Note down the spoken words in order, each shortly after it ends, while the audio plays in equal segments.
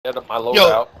Get up my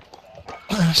loadout.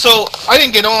 So I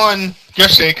didn't get on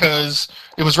yesterday because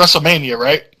it was WrestleMania,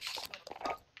 right?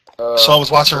 So I was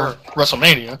watching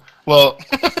WrestleMania. Well,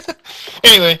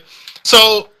 anyway,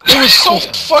 so it was so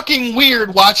fucking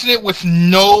weird watching it with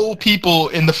no people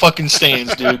in the fucking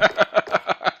stands, dude.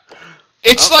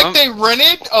 It's like they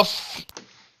rented a.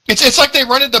 It's like they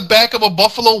rented the back of a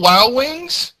Buffalo Wild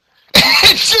Wings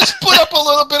and just put up a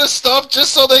little bit of stuff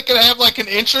just so they could have like an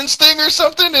entrance thing or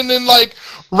something, and then like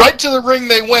right to the ring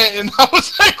they went, and I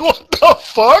was like, "What the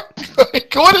fuck?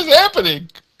 Like, what is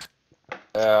happening?"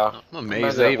 Yeah, I'm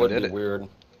amazed they even did it. Weird.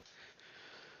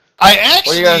 I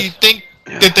actually think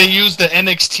that they used the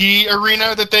NXT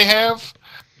arena that they have.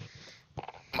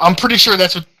 I'm pretty sure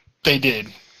that's what they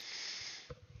did.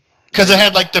 Because it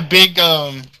had like the big,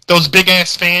 those big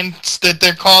ass fans that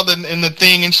they're called in the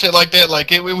thing and shit like that.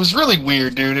 Like it was really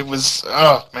weird, dude. It was,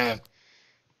 oh man.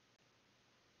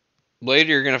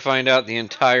 Later, you're gonna find out the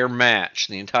entire match,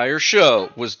 the entire show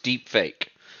was deep fake.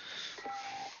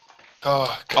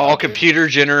 Oh, God, all computer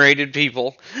generated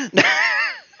people.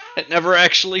 It never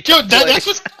actually took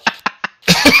place.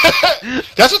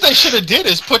 That's what they should have did,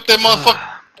 is put them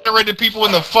motherfucking generated people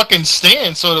in the fucking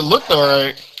stand so it looked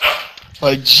alright.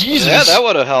 Like, Jesus. Yeah, that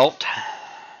would have helped.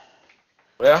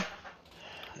 Yeah.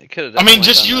 They could have. I mean,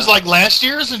 just use like last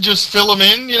year's and just fill them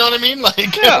in. You know what I mean?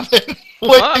 Like, yeah.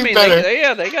 Well, I mean, better.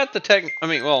 they got the tech. I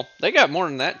mean, well, they got more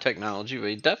than that technology,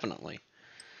 but definitely,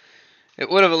 it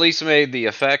would have at least made the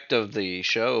effect of the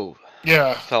show.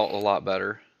 Yeah. Felt a lot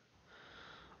better.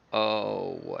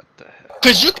 Oh, what the hell?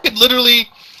 Because you could literally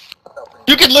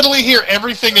hear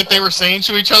everything that they were saying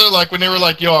to each other, like when they were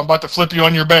like, "Yo, I'm about to flip you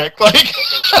on your back," like.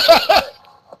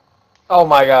 Oh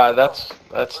my God, that's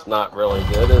not really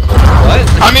good, is it? What?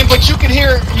 I mean, but you could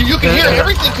hear hear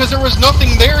everything because there was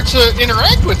nothing there to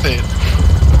interact with it.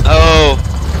 Oh,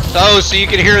 so you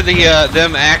could hear the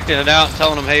them acting it out, and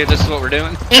telling them, "Hey, this is what we're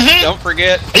doing. Don't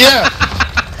forget." Yeah.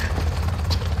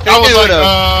 I was like,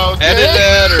 edit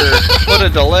that or put a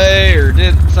delay or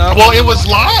did something. Well, it was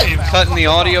live. Cutting the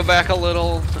audio back a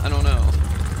little. I don't know.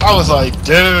 I was like,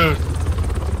 dude.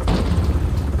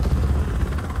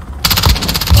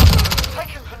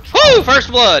 Woo!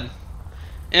 First blood.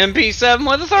 MP7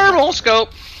 with a thermal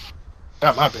scope.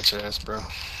 Got my bitch ass, bro.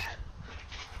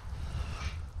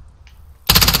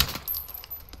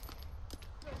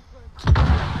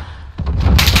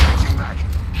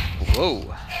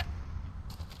 Whoa.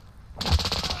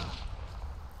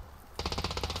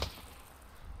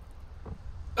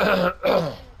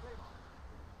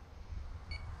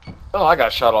 Oh, I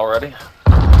got shot already.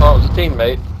 Oh, it was a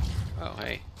teammate. Oh,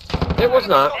 hey. It was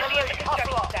not.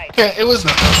 Yeah, it was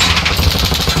not.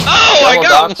 Oh, I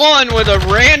got one with a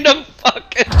random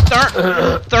fucking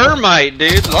thermite,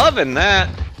 dude. Loving that.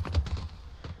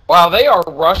 Wow, they are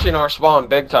rushing our spawn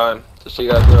big time, just so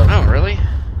you guys know. Oh, really?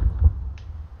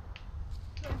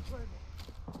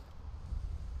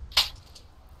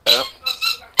 Yeah.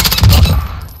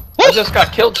 I just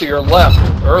got killed to your left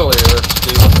earlier,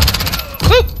 Steve.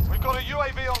 We've got a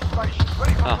UAV on station,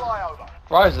 ready for flyover.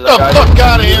 Why is that the guy? fuck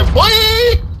out of here, boy!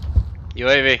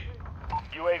 UAV.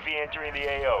 UAV entering the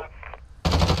AO.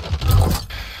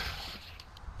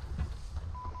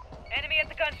 Enemy at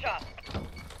the gun shop.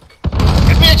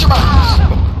 Get me at your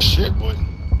mouth! Shit, boy.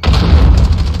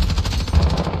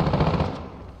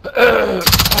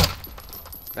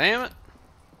 Damn it.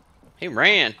 He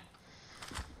ran.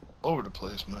 Over the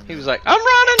place, man. He was like, I'm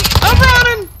running! I'm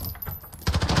running!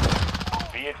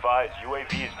 Be advised,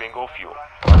 UAV is bingo fuel.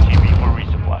 RTB for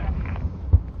resupply.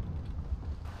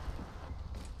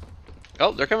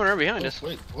 Oh, they're coming right behind us.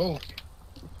 Wait, whoa.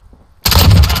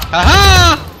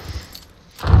 Aha!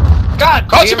 God,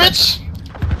 caught you, bitch!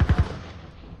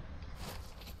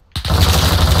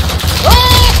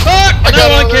 Oh, fuck! I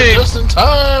got one on there came. just in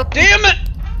time. Damn it!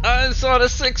 I saw the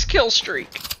 6 kill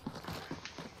streak.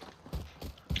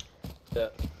 Yeah,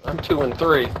 I'm 2 and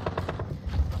 3.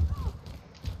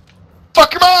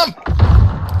 Fuck your mom!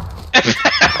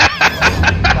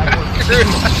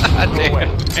 God damn it.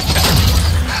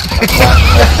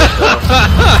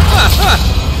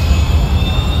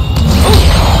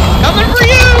 Coming for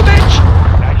you, bitch!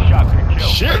 Nice shot, good kill.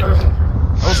 Shit.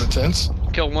 That was intense.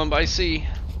 Killed one by C.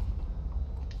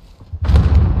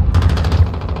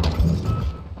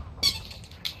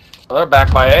 Well, they're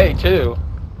back by A, too.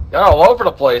 They're all over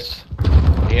the place.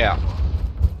 Yeah.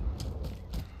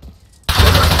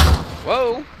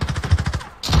 Whoa.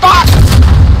 Fuck!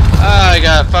 I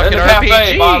got fucking In the RPG.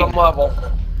 cafe, bottom level.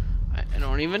 I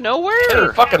don't even know I where.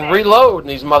 can't fucking reload, and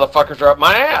these motherfuckers are up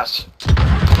my ass.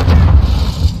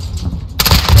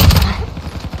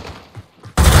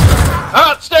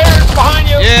 Stairs behind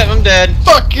you! Yeah, I'm dead.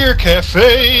 Fuck your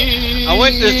cafe! I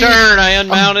went to turn, I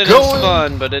unmounted, and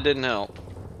spun, but it didn't help.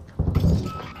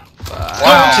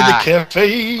 Wow. To the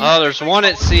cafe! Oh, there's one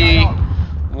at C,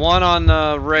 one on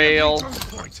the rail,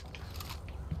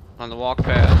 on the walk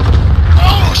path.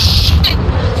 Oh, shit!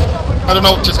 I don't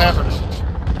know what just happened.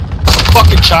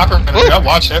 Fucking chopper. I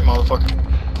watched that motherfucker.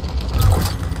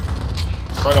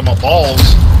 Right on my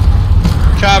balls.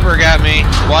 Chopper got me.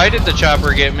 Why did the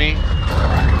chopper get me?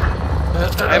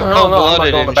 I'm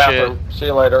cold-blooded and shit. See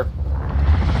you later.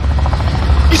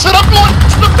 He said I'm going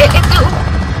to the bathroom!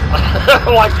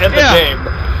 Like in the game.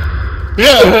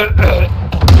 Yeah.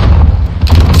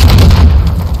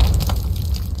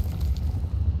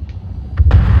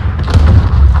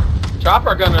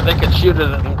 Chopper gunner, they can shoot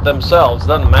it themselves.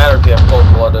 Doesn't matter if you have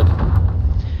cold-blooded.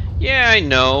 Yeah, I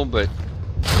know, but...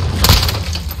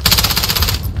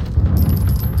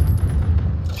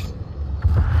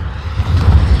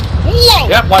 Whoa!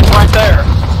 Yep, like right there.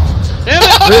 Damn it!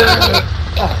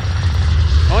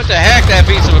 I went to hack that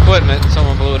piece of equipment and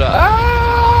someone blew it up.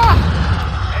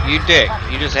 Ah! You dick.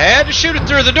 You just had to shoot it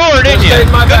through the door, didn't you? Just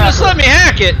saved my Couldn't just bathroom. let me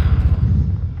hack it.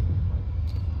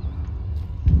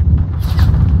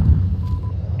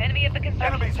 Enemy at the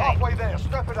construction Enemies site. halfway there.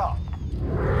 Step it up.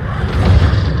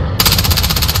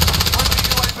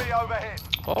 Enemy UAV overhead.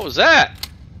 What was that?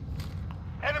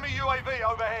 Enemy UAV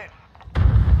overhead.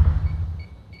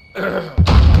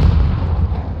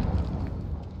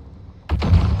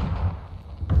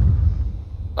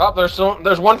 Oh, there's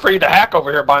one for you to hack over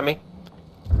here by me.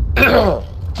 I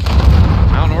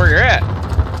don't know where you're at.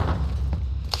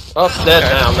 Oh, it's dead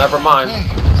now. Never mind.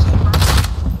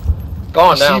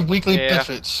 Gone now. See weekly Yeah.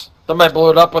 benefits. Somebody blew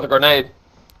it up with a grenade.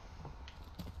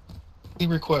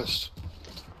 Request.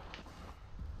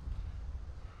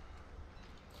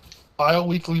 File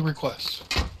weekly requests.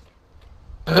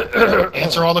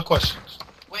 Answer all the questions.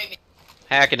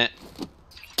 Hacking it.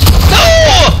 No!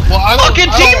 Well, Fucking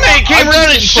teammate came around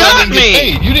and shot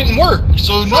me! You didn't work,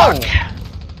 so Fuck. no.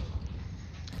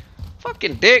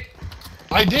 Fucking dick.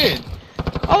 I did.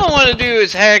 All I want to do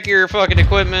is hack your fucking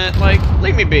equipment. Like,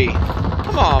 leave me be.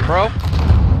 Come on, bro.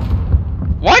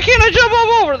 Why can't I jump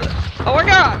up over there? Oh my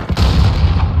god.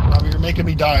 Bobby, you're making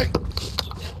me die.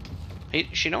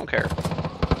 She don't care. I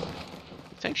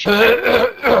think she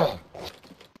cares.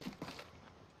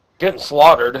 Getting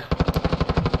slaughtered.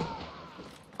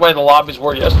 The way the lobbies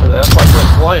were yesterday, that's why I quit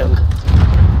playing.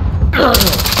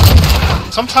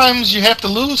 Sometimes you have to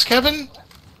lose, Kevin.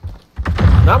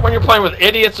 Not when you're playing with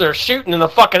idiots that are shooting in the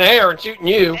fucking air and shooting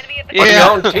you. Or your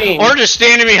own team. Or just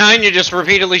standing behind you, just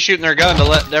repeatedly shooting their gun to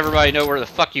let everybody know where the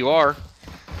fuck you are.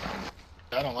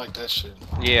 I don't like that shit.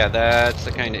 Yeah, that's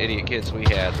the kind of idiot kids we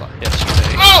had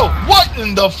yesterday. Oh, what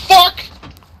in the fuck?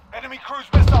 Enemy cruise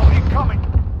missile incoming.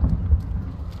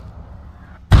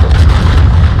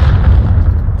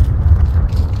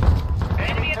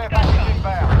 Enemy at the Care gun package shop.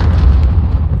 inbound.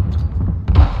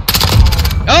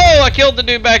 Oh, I killed the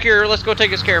dude back here. Let's go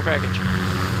take his care package.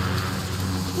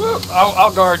 Whoop,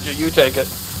 I'll guard you. You take it.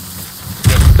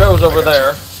 Goes over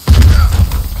there.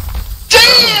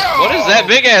 Damn! What is that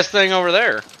big ass thing over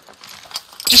there?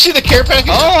 Did you see the care package?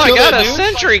 Oh, I Kill got that a dude?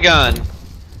 sentry gun.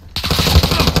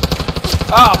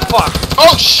 Oh, fuck.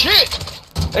 Oh shit!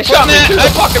 They shot me through the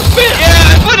fucking fence. Yeah,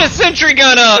 I put a sentry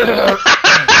gun up.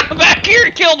 Back here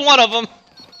and killed one of them.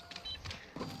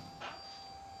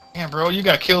 Damn, bro, you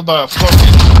got killed by a fucking.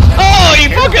 Oh, he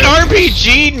fucking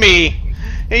RPG'd me.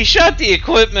 He shot the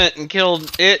equipment and killed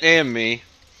it and me.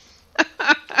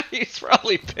 He's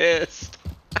probably pissed.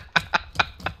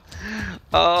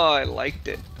 Oh, I liked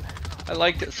it. I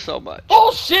liked it so much.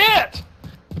 Bullshit!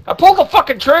 I pulled the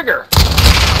fucking trigger.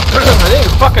 I didn't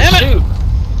even fucking Damn it. shoot.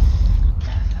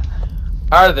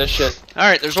 Tired of this shit.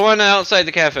 Alright, there's one outside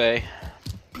the cafe.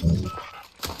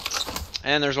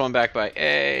 And there's one back by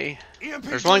A.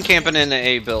 There's one camping in the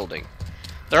A building.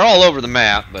 They're all over the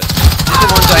map, but these are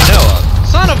the ones I know of.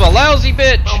 Son of a lousy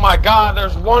bitch! Oh my god,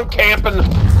 there's one camping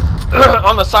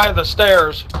on the side of the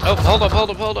stairs. Oh, hold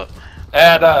up.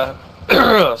 At,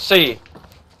 C.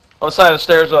 On the side of the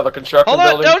stairs of the construction Hold on,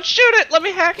 building. don't shoot it! Let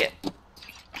me hack it!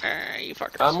 You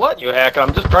fuckers. I'm letting you hack it.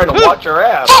 I'm just trying to watch your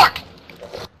ass. Fuck!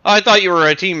 Oh, I thought you were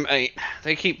a teammate.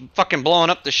 They keep fucking blowing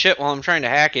up the shit while I'm trying to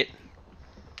hack it.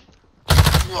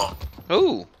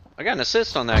 Ooh, I got an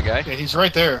assist on that guy. Yeah, he's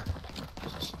right there.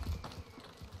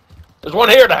 There's one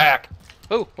here to hack.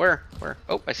 Ooh, where? Where?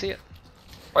 Oh, I see it.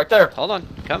 Right there. Hold on,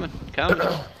 coming.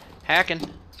 Hacking.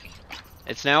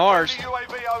 It's now ours. Enemy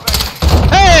UAV overhead.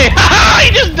 Hey! Haha!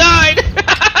 He just died!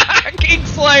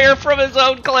 Kingslayer from his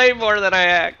own claymore that I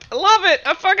hacked. I love it!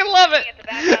 I fucking love it! At the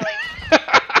back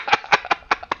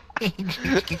alley.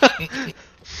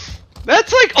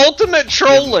 That's like ultimate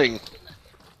trolling.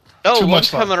 Oh, Too one's much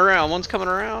fun. coming around. One's coming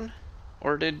around.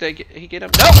 Or did they get, he get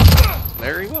him? Nope.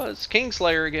 There he was.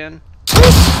 Kingslayer again.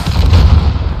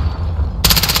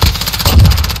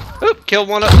 Oop, killed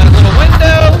one up in that little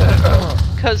window.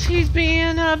 Cause he's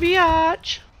being a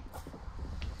biatch.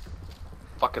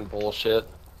 Fucking bullshit.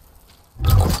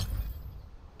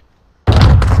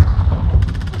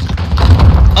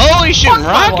 Oh, he's shooting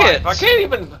Fuck my rockets. life. I can't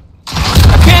even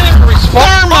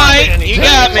respond. Thermite! You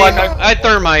got me. Like I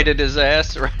thermited his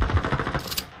ass. Try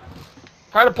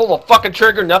to pull the fucking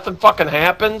trigger, nothing fucking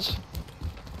happens.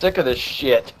 Sick of this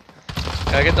shit.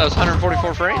 Gotta get those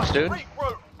 144 frames, dude.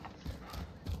 Regroup.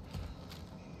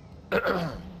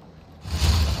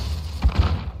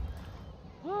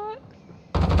 What?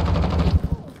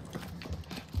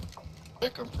 Where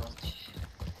come from?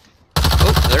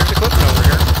 Oh, there's equipment over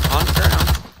here. On the ground.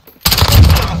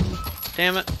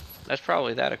 Damn it. That's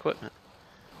probably that equipment.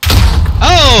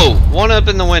 Oh! One up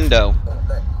in the window.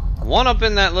 One up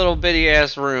in that little bitty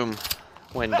ass room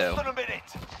window. Less than a minute.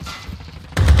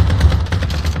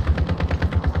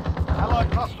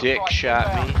 Allied cluster Dick strike shot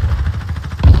inbound. me.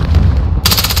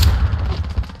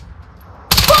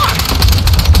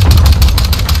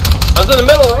 I was in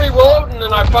the middle of reloading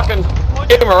and I fucking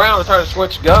hit him around and tried to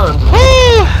switch guns.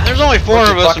 Woo! There's only four Which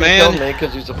of he us, fucking killed man. me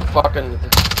because he's a fucking.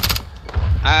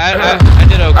 I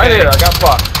did okay. I did. I got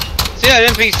fucked. See, that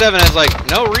MP7 has like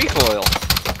no recoil.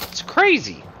 It's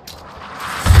crazy.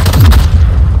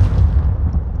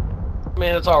 I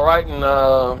mean, it's all right in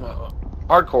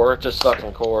hardcore. It just sucks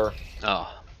in core.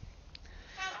 Oh.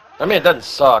 I mean, it doesn't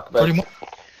suck, but Pretty much.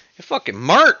 It fucking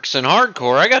marks in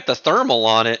hardcore. I got the thermal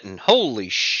on it, and holy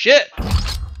shit.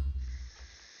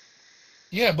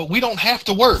 Yeah, but we don't have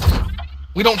to work.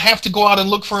 We don't have to go out and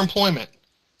look for employment.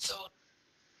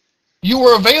 You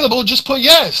were available, just put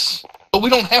yes. But we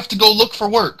don't have to go look for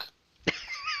work.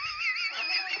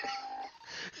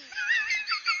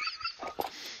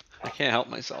 I can't help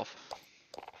myself.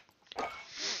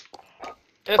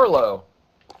 it's furlough.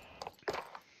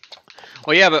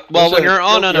 Well, yeah, but when Listen, you're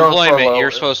on you're on unemployment, furlough. you're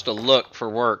supposed to look for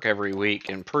work every week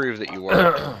and prove that you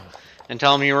work. And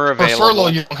tell them you were For available. furlough,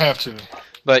 you don't have to.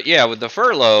 But yeah, with the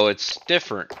furlough, it's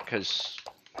different, because...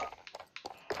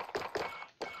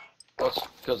 Well, it's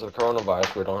because of the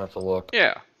coronavirus. We don't have to look.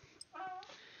 Yeah.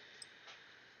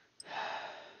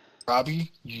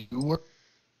 Robbie, you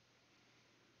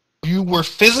were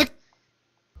physically.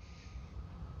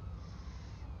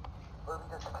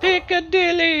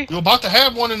 Piccadilly! You're about to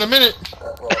have one in a minute.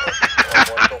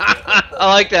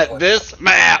 I like that. This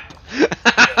map!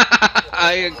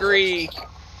 I agree.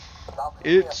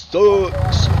 It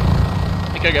sucks. I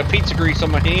think I got pizza grease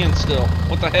on my hands still.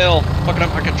 What the hell? Fucking up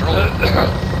my controller.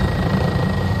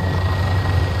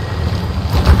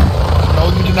 No,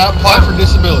 you did not apply for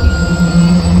disability.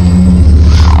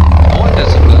 I want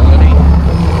disability.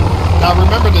 Now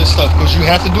remember this stuff, because you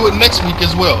have to do it next week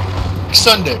as well.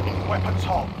 Sunday. Weapons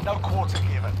hot. No quarter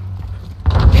given.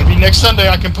 Maybe next Sunday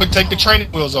I can take the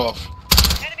training wheels off.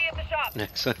 Enemy at the shop.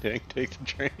 Next Sunday I can take the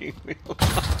training wheels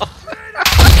off.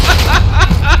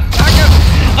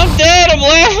 I'm dead! I'm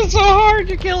laughing so hard!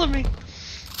 You're killing me!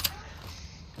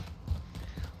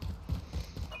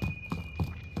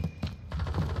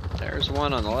 There's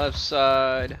one on the left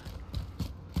side.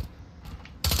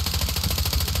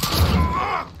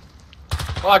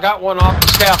 Well, I got one off the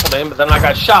scaffolding, but then I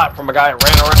got shot from a guy that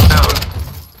ran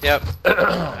around. Yep.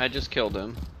 I just killed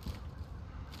him.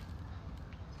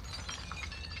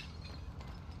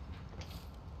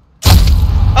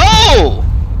 Oh!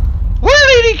 Where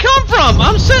did he come from?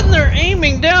 I'm sitting there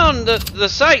aiming down the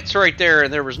sights right there,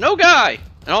 and there was no guy.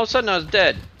 And all of a sudden I was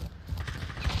dead.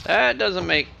 That doesn't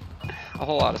make a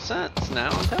whole lot of sense now,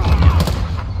 I'm telling you.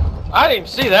 I didn't even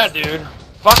see that dude.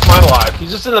 Fuck my life.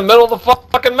 He's just in the middle of the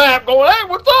fucking map going, hey,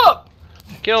 what's up?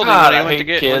 Killed him God, when I he went to hate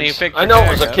get kids. when he picked I the know it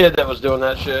was tag a up. kid that was doing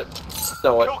that shit.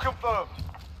 No, Kill what? confirmed.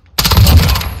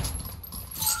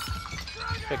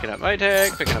 Picking up my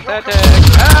tag, picking up that tag.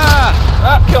 Ah!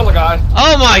 Ah, kill the guy.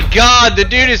 Oh my god, the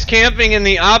dude is camping in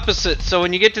the opposite. So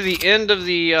when you get to the end of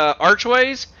the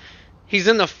archways, he's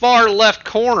in the far left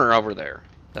corner over there.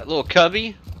 That little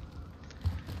cubby.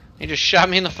 He just shot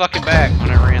me in the fucking back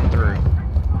when I ran through.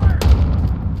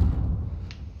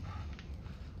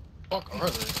 Fuck are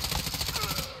they?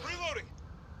 Reloading.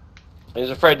 He's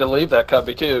afraid to leave that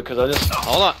cubby too, because I just...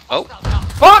 Hold on. Oh.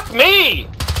 Fuck me!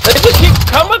 They just keep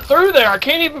coming through there. I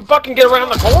can't even fucking get around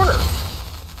the corner.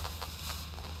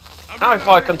 Now I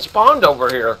fucking spawned over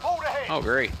here. Hold ahead. Oh,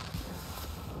 great.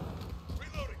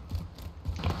 Reloading.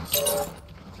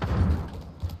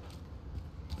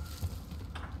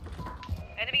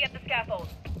 Enemy at the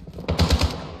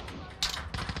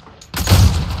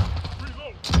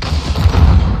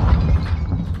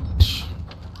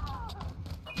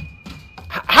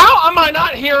I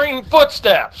not hearing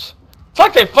footsteps? It's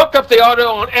like they fucked up the audio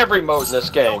on every mode in this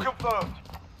Kill game. confirmed.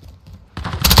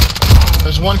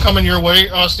 There's one coming your way,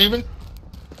 Steven.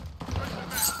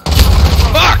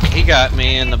 Fuck! He got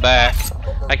me in the back.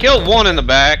 I killed one in the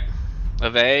back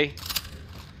of A.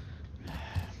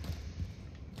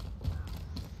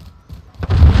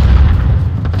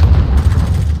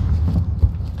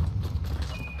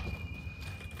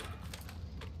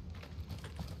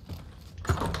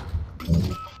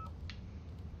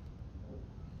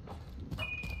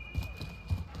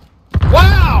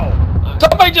 Wow!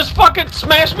 Somebody just fucking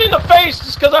smashed me in the face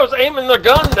just because I was aiming the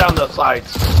gun down the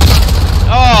sights.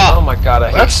 Oh Oh! my god, I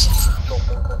hate That's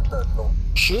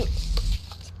shit.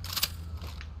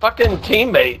 fucking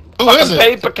teammate. Who fucking is it?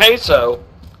 Pay Picasso.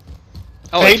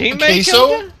 Oh, a Hey, teammate Picasso?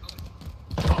 killed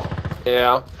you?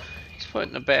 Yeah. He's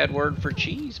putting a bad word for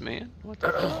cheese, man. What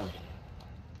the fuck?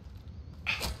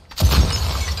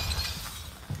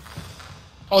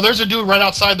 Oh, there's a dude right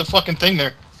outside the fucking thing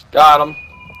there. Got him.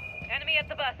 Enemy at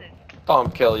the buses. Saw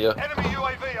him kill you. Enemy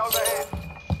UAV overhead.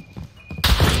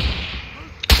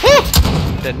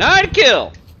 Woo! Denied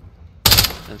kill!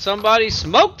 And somebody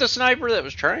smoked the sniper that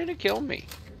was trying to kill me.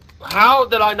 How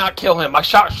did I not kill him? I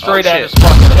shot straight at shit. his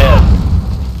fucking head.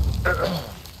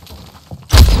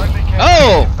 Friendly casualty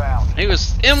Oh! inbound. He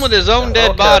was in with his own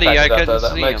dead Okay, body. back I it up, couldn't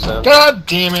that see makes him sense. God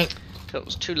damn it. till it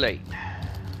was too late.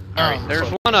 Alright, There's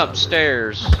one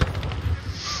upstairs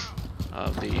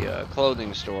of the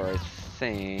clothing store, I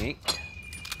think.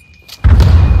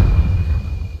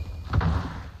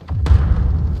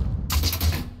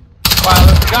 Wow,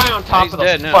 there's a guy on top He's of the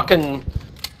dead now. fucking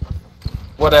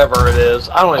whatever it is.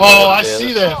 I don't even know Oh, what I it is.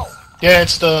 see that. Yeah,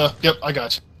 it's the. Yep, I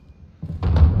got you.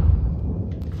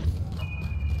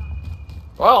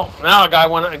 Well, now a guy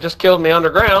went and just killed me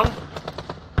underground.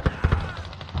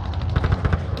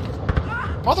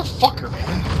 Motherfucker,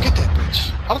 man. Get that bitch.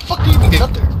 How the fuck do you even get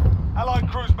up there? Allied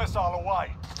cruise missile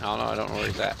away. I don't know. I don't know where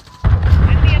he's at.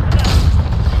 Enemy at the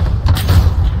buses.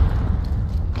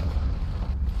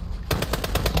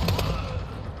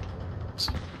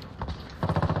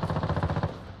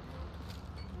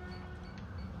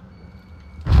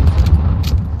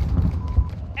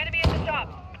 Enemy at the shop.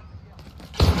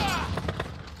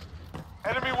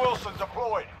 Enemy Wilson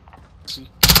deployed.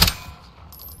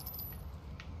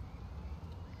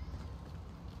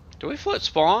 Do we foot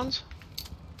spawns?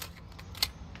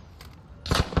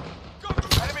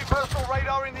 Enemy personal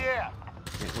radar in the air.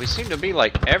 We seem to be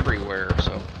like everywhere,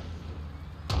 so.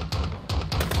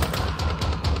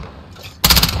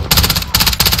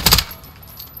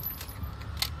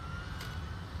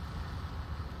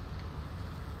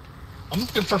 I'm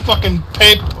looking for fucking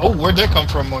pay. Oh, where'd that come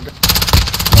from? I'm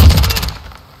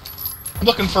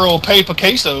looking for old Pay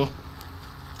Picasso.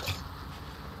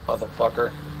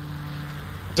 Motherfucker.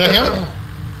 Is that him?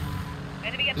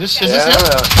 Enemy at the Is shop. this him?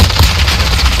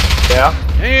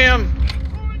 Yeah. Damn!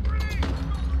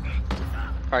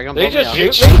 Probably gonna Did he blow just me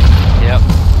out. shoot me? Yep.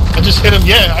 I just hit him.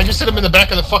 Yeah, I just hit him in the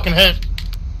back of the fucking head.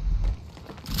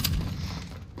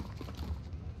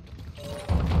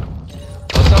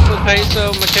 What's up with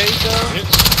Peso, Macaso?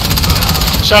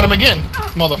 Shot him again,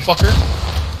 motherfucker.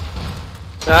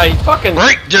 Nah, he fucking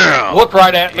Breakdown! looked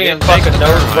right at me He and didn't take fucking the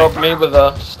nose thermite. broke me with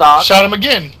a stock. Shot him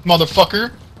again,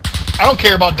 motherfucker. I don't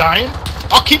care about dying.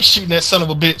 I'll keep shooting that son of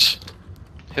a bitch.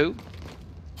 Who?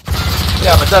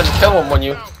 Yeah, but it doesn't kill him when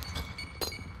you.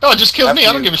 No, it just killed me. I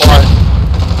after don't you give a fly. shit.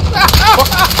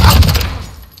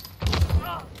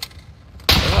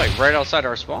 They're like right outside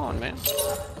our spawn, man.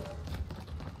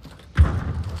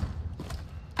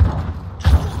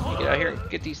 Get out here and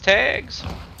get these tags.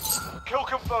 Kill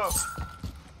confirmed.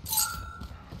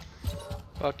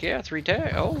 Fuck yeah, 3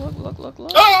 tags. Oh,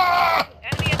 look. Ah!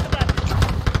 Enemy at the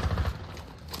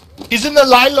buses. He's in the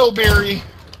Lilo berry.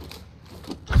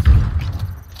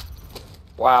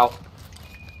 Wow.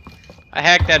 I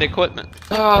hacked that equipment.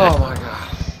 Oh my god.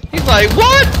 He's like,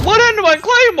 what? What happened to my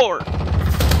claymore?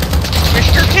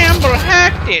 Mr. Campbell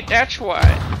hacked it, that's why.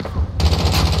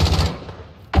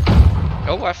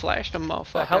 Oh, I flashed a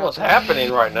motherfucker. What the hell is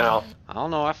happening right now? I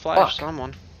don't know, I flashed Fuck.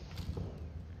 someone.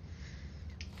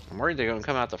 I'm worried they're gonna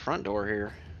come out the front door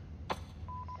here.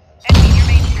 Enemy near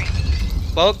Main Street.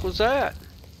 Fuck was that?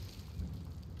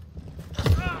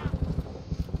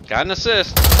 Got an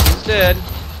assist. He's dead.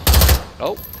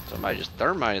 Oh, somebody just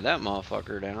thermited that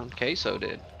motherfucker down. Queso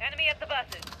did. Enemy at the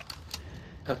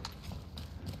buses.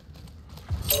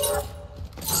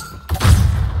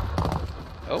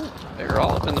 Oh, they're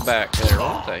all up in the back there,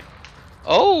 aren't they?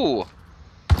 Oh!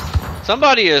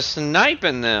 Somebody is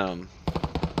sniping them.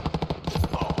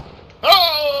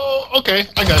 Oh, okay,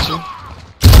 I got you.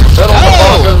 Little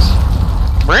Oh!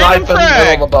 motherfuckers. Random Sniping middle of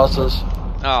frag. the buses.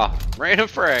 Oh, random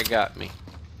frag got me.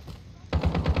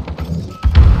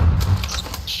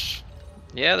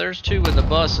 Yeah, there's two with the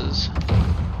buses.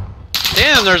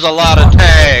 Damn, there's a lot of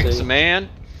tags, man.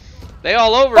 They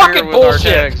all over Fucking here with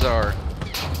bullshit. our tags are.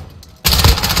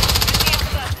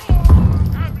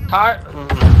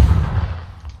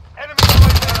 Enemy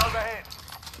UAV overhead.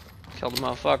 Killed a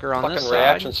motherfucker on this Fucking side.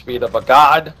 reaction speed of a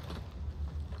god.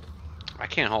 I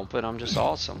can't help it, I'm just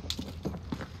awesome.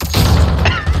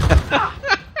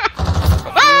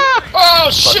 Oh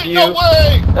shit! you. No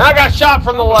way! And I got shot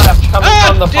from the left, coming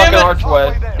from the damn fucking it. archway.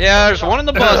 Halfway there. Yeah, there's one in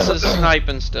the buses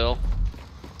sniping still.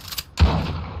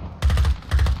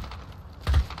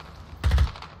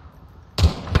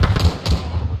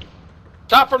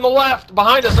 Shot from the left,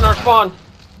 behind us in our spawn.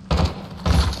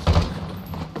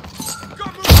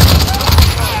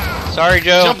 Sorry,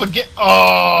 Joe. Jump again.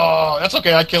 Oh, that's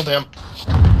okay. I killed him.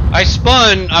 I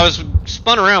was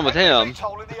spun around with him,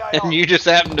 Toll in the AR. and you just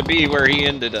happened to be where he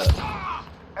ended up.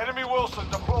 Enemy Wilson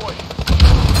deployed.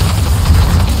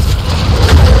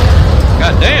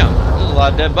 God damn, there's a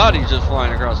lot of dead bodies just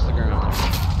flying across the ground.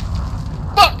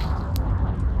 Fuck!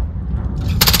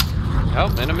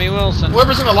 Oh, enemy Wilson.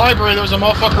 Whoever's in the library, there was a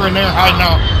motherfucker in there hiding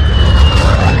out.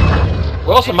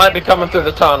 Wilson might be coming through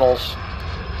the tunnels.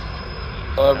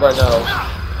 So everybody knows.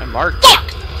 I marked.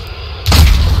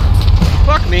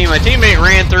 Fuck me, my teammate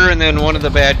ran through and then one of the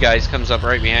bad guys comes up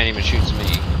right behind him and shoots me.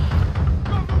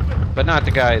 But not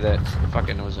the guy that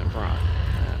fucking was in front.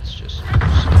 That's just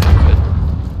stupid.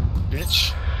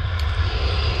 Bitch.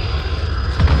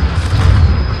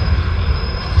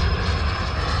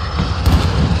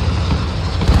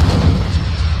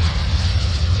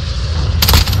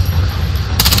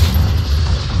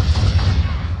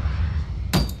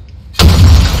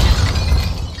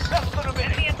 Less than a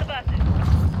minute. Enemy at the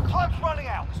buses. Time's running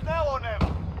out. It's now or never.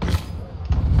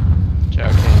 Joe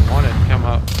King wanted to come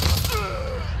up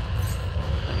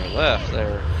on your left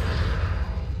there.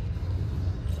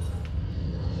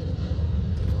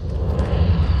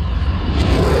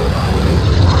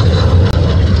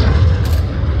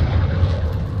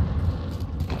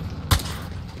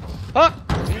 Huh?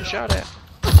 Getting shot at.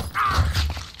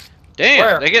 Damn,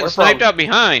 Where? they getting Where sniped from? out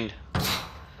behind.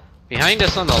 Behind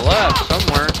us on the left,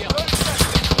 somewhere. 30 seconds.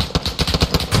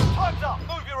 Time's up.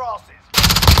 Move your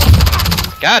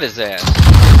asses. Got his ass.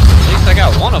 At least I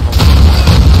got one of them.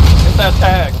 Get that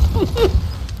tag.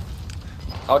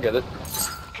 I'll get it.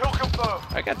 Kill confirmed.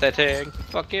 I got that tag.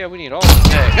 Fuck yeah, we need all the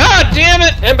tag. God damn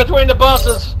it! In between the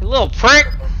buses. You little prick!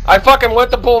 I fucking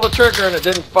went to pull the trigger and it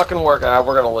didn't fucking work. Ah,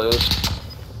 we're gonna lose.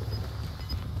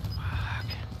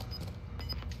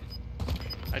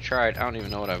 I tried. I don't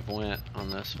even know what I've went on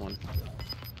this one.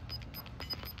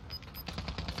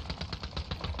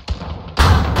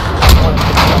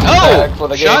 Tag for Oh!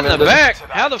 the Shot game in the ended. back!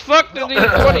 How the fuck did he...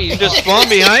 What, he just spawn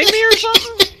behind me or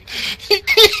something?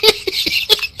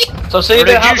 So see Or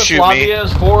did that how you this shoot lobby me?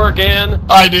 is? 4 again.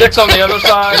 I did. 6 on the other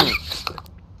side.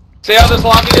 See how this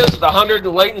lobby is? The 100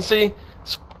 latency.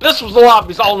 This was the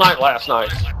lobbies all night last night.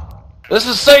 This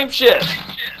is the same shit.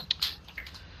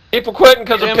 People quitting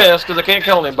because they're Damn it. pissed because they can't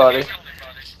kill anybody.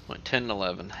 Went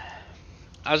 10-11.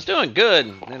 I was doing good,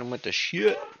 and then I went to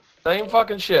shit. Same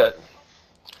fucking shit.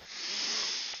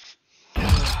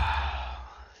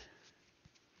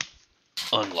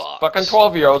 Unlocked. Fucking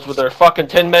 12-year-olds with their fucking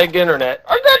 10 meg internet.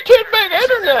 I got 10 meg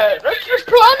internet. That's just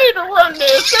plenty to run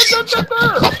this.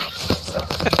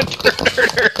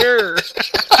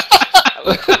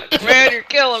 Man, you're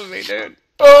killing me, dude.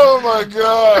 Oh my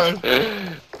god.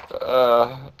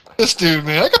 This dude,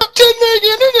 man. I got 10 meg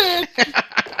internet.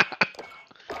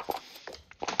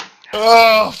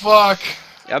 Oh, fuck.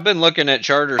 I've been looking at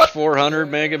Charter's 400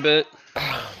 megabit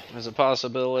as a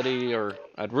possibility, or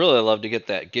I'd really love to get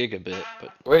that gigabit,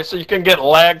 but... Wait, so you can get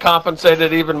lag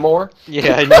compensated even more?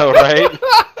 Yeah, I know, right?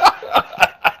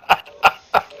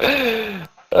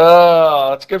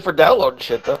 Oh, it's good for downloading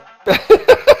shit, though.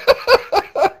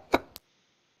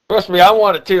 Trust me, I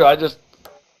want it too. I just...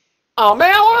 Oh,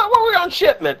 man, what are we on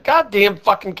shipment? Goddamn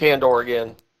fucking Candor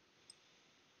again.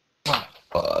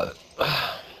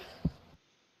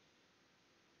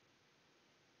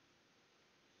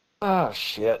 Oh,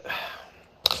 shit.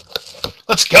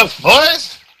 Let's go,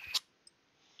 boys.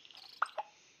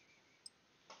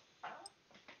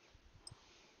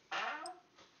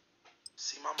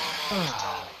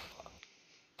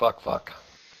 Fuck.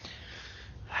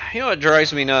 You know what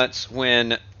drives me nuts?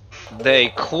 When they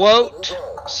quote,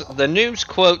 the news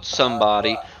quotes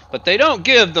somebody, but they don't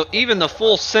give even the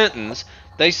full sentence.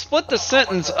 They split the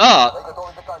sentence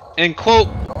up and quote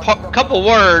a couple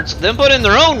words, then put in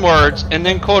their own words, and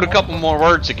then quote a couple more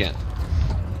words again.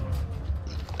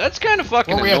 That's kind of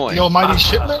fucking Where we at? annoying. The almighty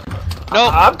shipment?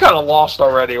 Nope. I'm kind of lost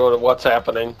already with what's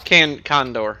happening.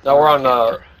 Condor. No, we're on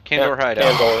Condor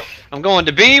hideout. Condor. I'm going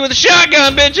to B with a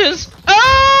shotgun, bitches!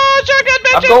 Oh, shotgun,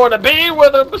 bitches! I'm going to B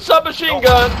with a submachine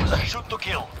gun. Shoot to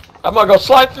kill. I'm gonna go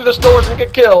slide through the doors and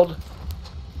get killed.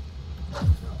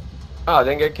 Oh, I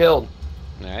didn't get killed.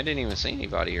 Nah, I didn't even see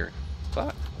anybody here.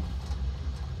 Fuck.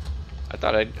 I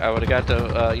thought I would have got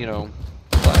to, you know,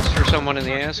 plaster someone in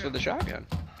the ass with a shotgun.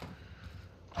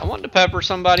 I wanted to pepper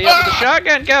somebody up with a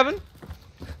shotgun, Kevin.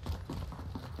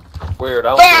 Weird,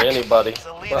 I don't see anybody.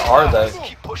 Where are they?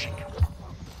 Keep pushing.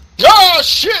 Oh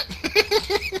shit!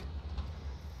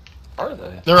 Are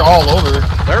they? They're all over.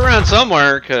 They're around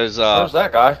somewhere, because Where's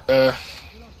that guy?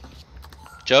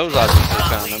 Joe's obviously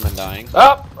found them and dying.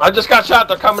 Oh, I just got shot.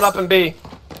 They're coming up in B.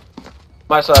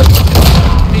 My side.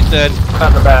 He's dead.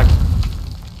 Got in the back.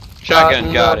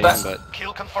 Shotgun got him, back. but...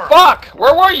 Kill confirmed. Fuck!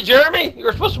 Where were you, Jeremy? You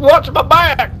were supposed to be watching my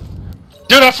back.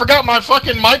 Dude, I forgot my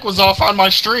fucking mic was off on my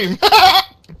stream.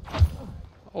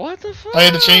 What the fuck? I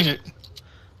had to change it.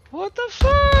 What the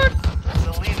fuck?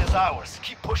 The lead is ours.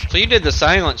 Keep pushing. So you did the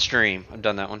silent stream. I've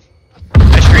done that one.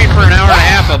 I streamed for an hour and a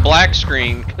half a black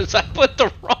screen because I put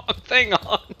the wrong thing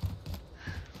on.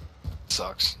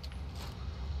 Sucks.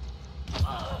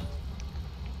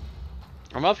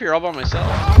 I'm up here all by myself.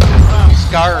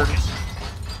 Scarred.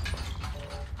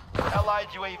 Allied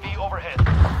UAV overhead.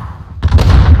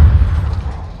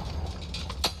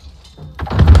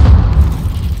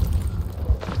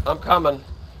 I'm coming.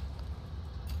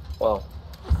 Well,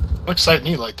 Don't excite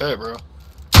me like that, bro.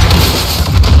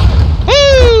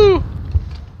 Woo!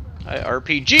 I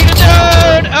RPG'd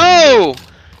a dude! Oh!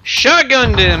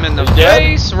 Shotgunned him in the He's dead?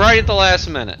 face right at the last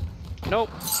minute. Nope.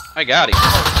 I got him.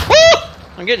 Woo!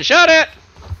 I'm getting shot at.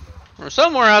 Or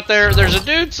somewhere out there. There's a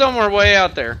dude somewhere way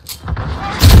out there.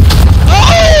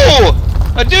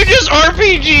 Oh! A dude just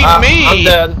RPG'd me I'm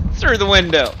dead. through the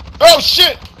window. Oh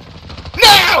shit!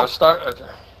 Now!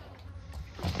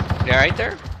 You right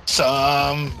there?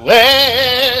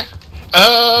 Somewhere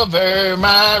over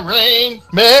my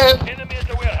rainbow. Enemy at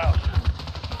the warehouse.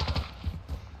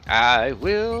 I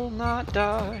will not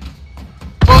die.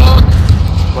 Fuck.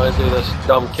 I'm gonna do this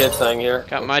dumb kid thing here.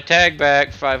 Got my tag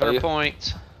back, 500 Are you-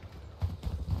 points.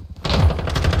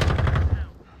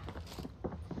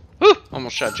 Whew!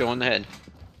 Almost shot Joe in the head.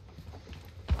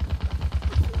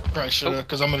 Probably should have,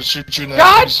 because I'm gonna shoot you now.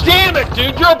 God damn it,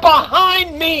 dude! You're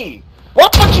behind me. Why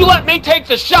don't you let me take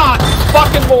the shot, you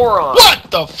fucking moron?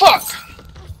 What the fuck?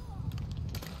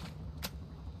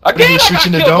 Again, I shoot got you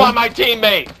in the killed by dome? my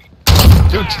teammate.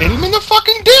 Dude, hit him in the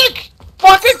fucking dick!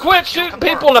 Fucking quit shooting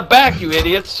people in the back, you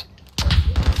idiots.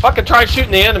 Fucking try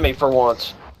shooting the enemy for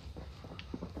once.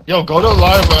 Yo, go to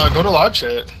live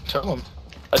chat. Tell him.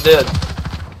 I did.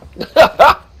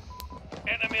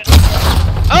 Enemy at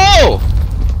the Oh!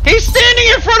 He's standing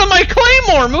in front of my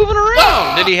claymore, moving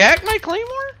around. Did he hack my claymore?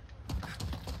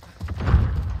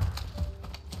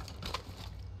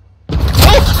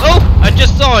 Oh! I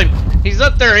just saw him. He's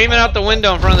up there aiming out the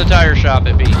window in front of the tire shop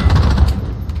at B.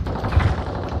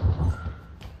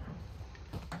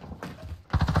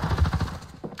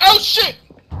 Oh shit!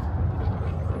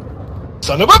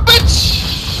 Son of a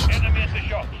bitch! enemy at the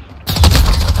shop.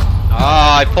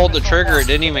 Ah, I pulled the trigger. It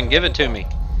didn't even give it to me.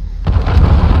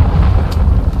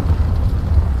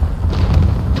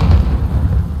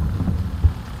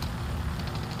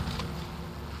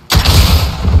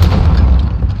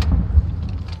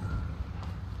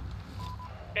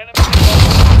 Enemy at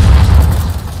the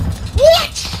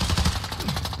What?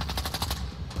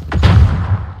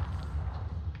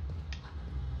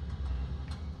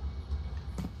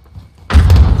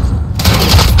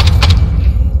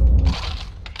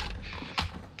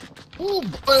 Oh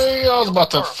boy, I was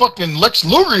about to fucking Lex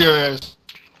Luger your ass.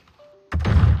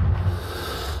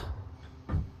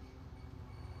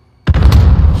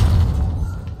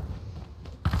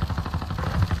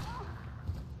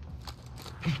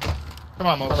 Come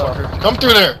on, motherfucker. Come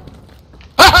through there.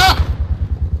 Ha ha!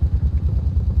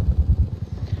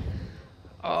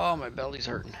 Oh, my belly's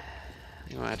hurting.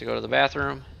 You might have to go to the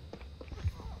bathroom.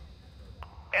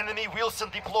 Enemy Wilson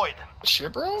deployed.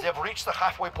 Shit, bro. They've reached the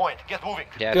halfway point. Get moving.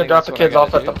 Yeah, I Good, think drop that's the what I kids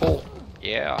off gotta at the do. pool.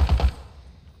 Yeah.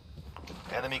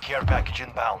 Enemy care package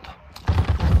inbound.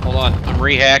 Hold on, I'm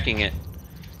rehacking it.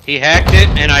 He hacked it,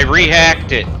 and I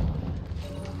rehacked it.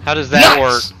 How does that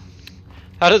Nice. work?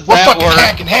 How does We're that fucking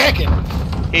work? hacking.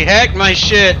 He hacked my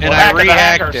shit, and We're I hacking the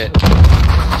rehacked hackers. it.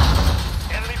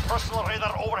 Enemy personal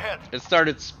radar overhead. It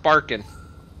started sparking.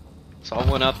 So I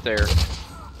went up there.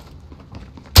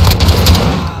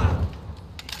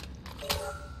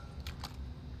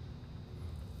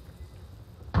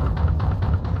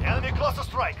 Enemy cluster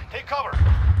strike. Take cover.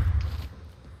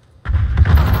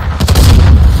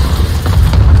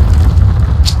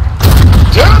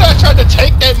 Dude, I tried to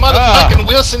take that motherfucking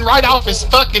Wilson right off his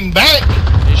fucking back.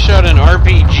 He shot an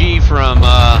RPG from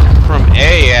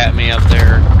A at me up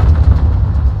there.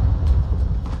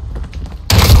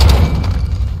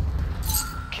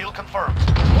 Kill confirmed.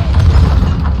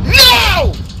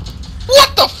 No!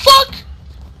 What the fuck?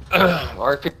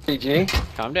 RPG.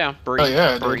 Calm down. Breathe. Oh,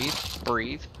 yeah, dude.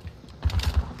 Breathe.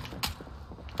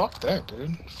 Fuck that,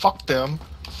 dude. Fuck them.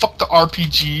 Fuck the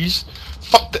RPGs.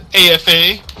 Fuck the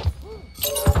AFA.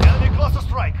 Enemy cluster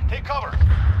strike. Take cover.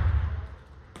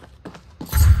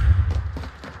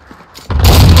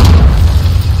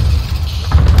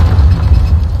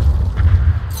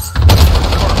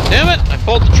 Damn it! I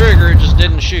pulled the trigger, it just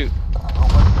didn't shoot.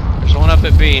 There's one up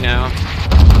at B now.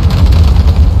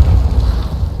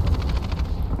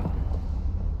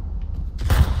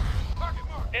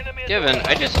 Enemy Given,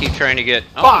 I just keep trying to get...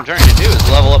 All I'm trying to do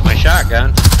is level up my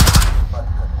shotgun.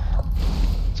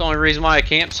 It's the only reason why I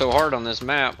camp so hard on this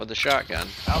map with the shotgun.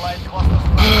 Allied cluster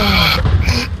strike.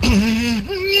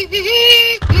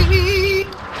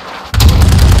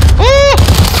 Woo!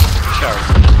 Shot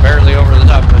just barely over the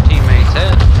top of my teammate's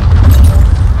head.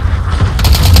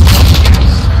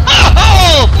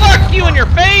 Oh! Fuck you in your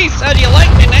face! How do you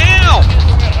like me now?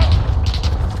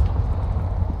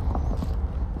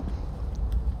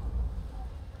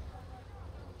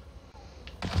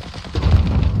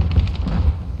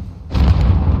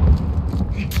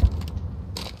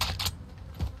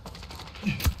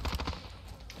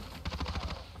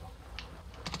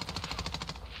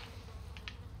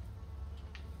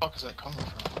 Where the fuck is that coming from?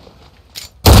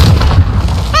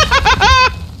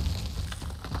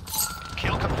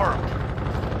 Kill confirmed.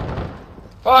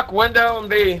 Fuck window and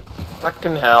B.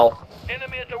 Fucking hell.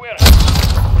 Enemy at the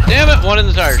warehouse. Damn it! One in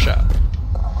the tire shop.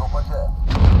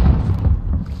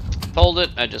 Pulled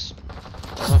it. I just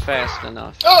wasn't fast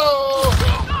enough. Oh!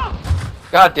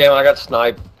 God damn it, I got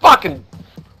sniped. Fucking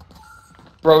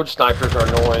road snipers are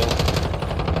annoying.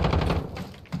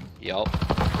 Yup.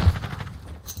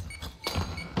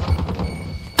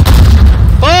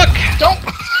 Fuck! Don't!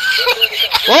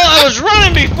 Well, I was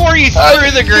running before you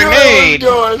threw the grenade.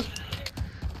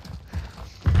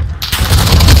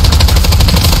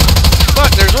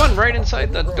 Fuck, there's one right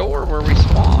inside the door where we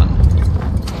spawn.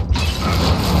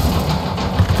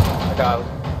 I got him.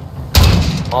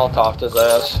 Molotoved his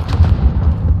ass.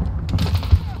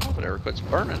 Whatever quits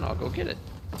burning, I'll go get it.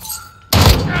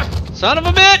 Son of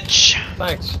a bitch!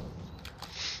 Thanks.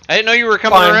 I didn't know you were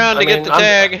coming Fine. around to I get mean, the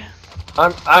tag.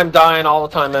 I'm dying all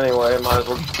the time anyway. Might as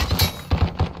well.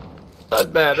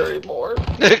 Doesn't matter anymore.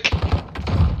 Enemy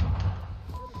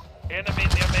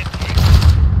near main street.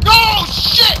 Oh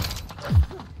shit!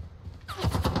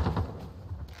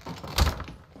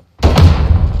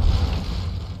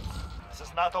 This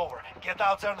is not over. Get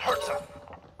out there and hurt them.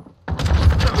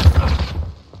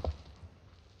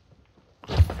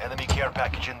 Enemy care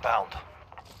package inbound.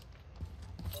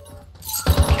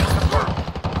 Kill confirmed.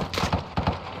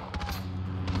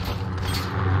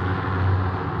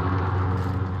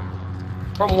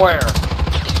 From where?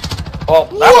 Well,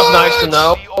 that was nice to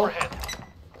know. See overhead.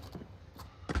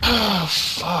 Oh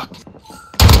fuck.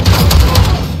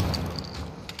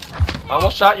 I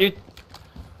almost shot you.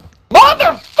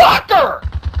 Motherfucker!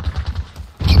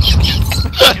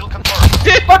 Kill confirmed.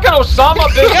 Fucking Osama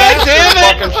Bin God Laden damn it!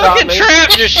 fucking shot Fucking me. Trap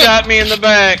just shot me in the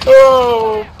back.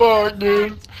 Oh fuck,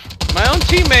 dude. My own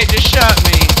teammate just shot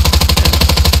me.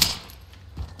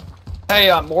 Hey,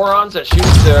 morons that shoot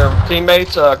their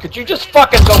teammates, could you just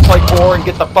fucking go play core and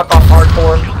get the fuck off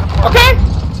hardcore? Okay?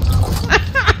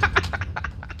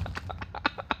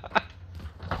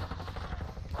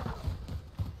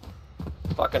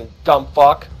 Fucking dumb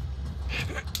fuck.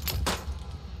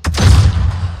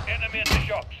 Enemy at the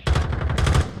shops.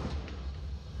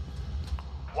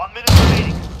 1 minute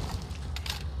remaining.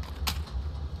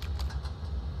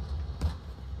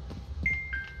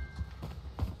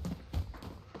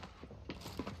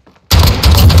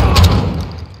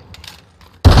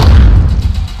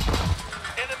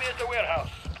 Enemy at the warehouse.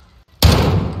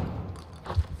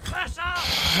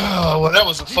 Oh, well, that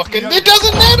was a fucking. It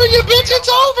doesn't matter, you bitch. It's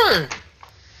over.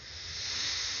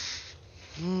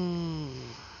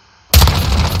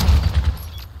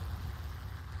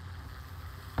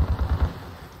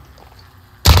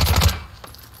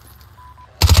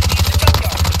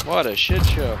 What a shit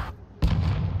show.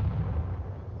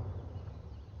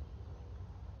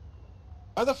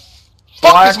 Why the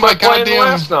Well, fuck I is my quit playing goddamn?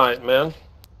 last night, man.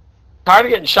 Tired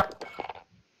of getting shot.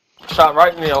 Shot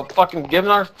right in, fucking giving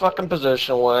our fucking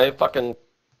position away. Fucking.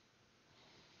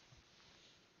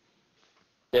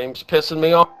 Game's pissing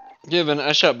me off. Given,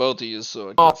 I shot both of you, so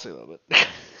I can't say that. But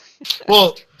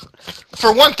Well,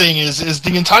 for one thing, is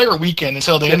the entire weekend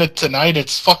until the end of tonight.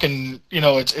 It's fucking,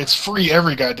 it's free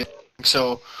every goddamn thing.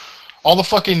 So all the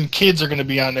fucking kids are gonna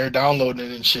be on there downloading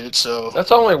it and shit. So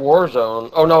That's only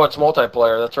Warzone. Oh no, it's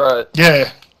multiplayer. That's right.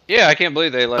 yeah, yeah, I can't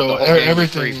believe they let so the whole game be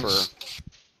free everything's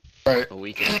for right. a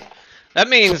weekend. That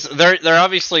means they're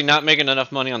obviously not making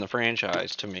enough money on the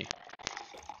franchise. To me,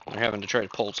 they're having to try to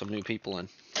pull some new people in.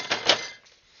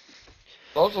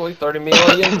 Supposedly 30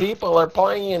 million people are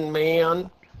playing, man.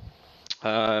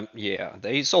 Yeah,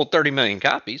 they sold 30 million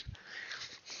copies.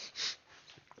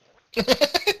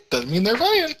 Doesn't mean they're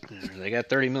playing. They got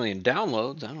 30 million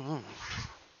downloads. I don't know.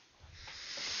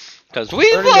 Because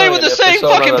we 30 play with million the if same they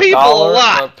sold fucking at people a $1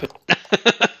 lot.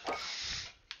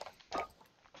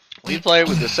 We play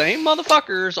with the same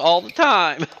motherfuckers all the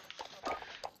time.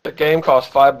 The game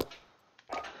costs $5.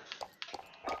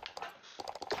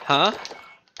 Huh?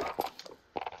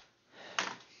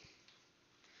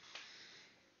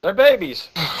 They're babies.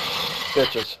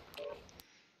 Bitches.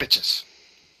 Bitches.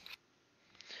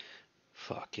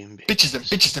 Fucking bitch. Bitches and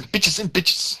bitches and bitches and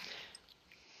bitches.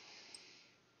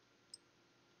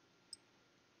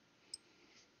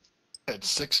 Had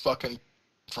 6 fucking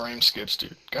frame skips,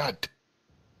 dude. God.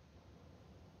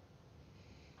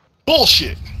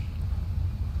 Bullshit.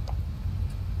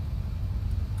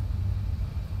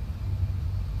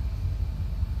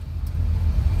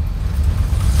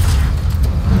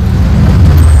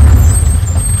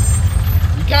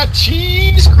 We got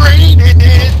cheese grated.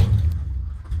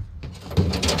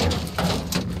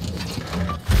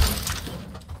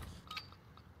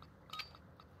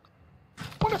 I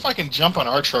wonder if I can jump on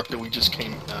our truck that we just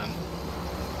came on.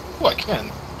 Oh, I can.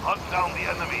 Hunt down the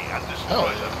enemy and Hell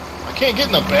destroy them. yeah. I can't get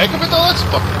in the back of it though? That's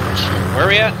fucking bullshit. Where are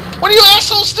we at? What are you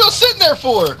assholes still sitting there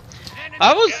for?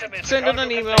 I was sending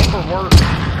an email for work.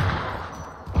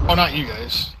 Oh, not you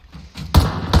guys.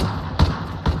 I'm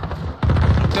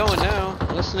going now.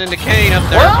 Listening to Kane up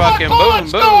there. Where are my Fucking boom,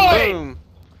 bullets boom, going? boom.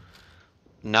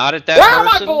 Not at that Where are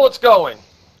my person. bullets going?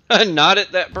 Not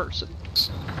at that person.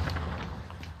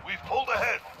 We've pulled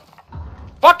ahead.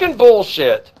 Fucking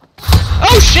bullshit.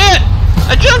 Oh shit!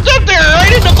 I jumped up there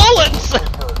right into bullets!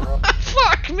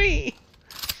 Fuck me!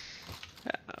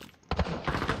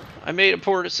 I made a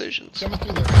poor decision. Coming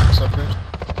through there, sucker.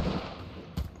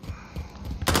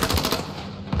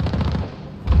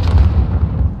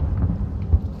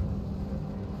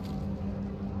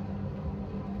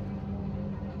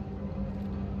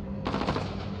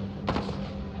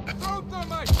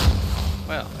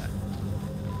 Well,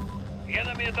 The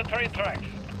enemy at the train tracks.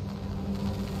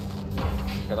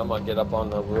 And I'm gonna get up on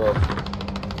the roof.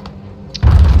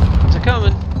 it's a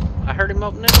coming. I heard him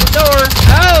opening the door.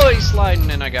 Oh, he's sliding,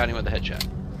 and I got him with a headshot.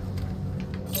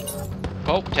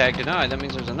 Oh, tag denied. That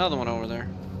means there's another one over there.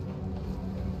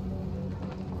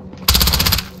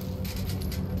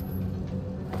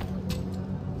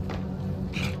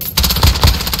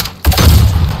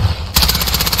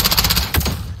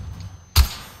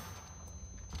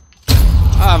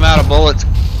 I'm out of bullets.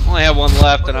 Only have one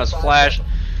left, and I was flashed.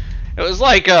 It was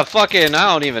like a fucking,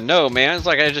 I don't even know, man. It's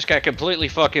like I just got completely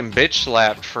fucking bitch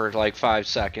slapped for like 5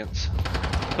 seconds.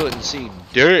 Couldn't see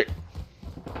dick.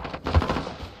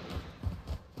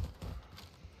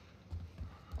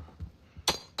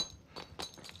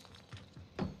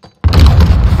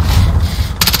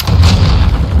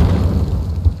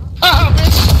 Ah,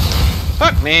 bitch!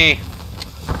 Fuck me.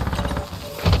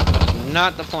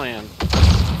 Not the plan.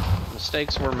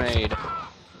 Mistakes were made.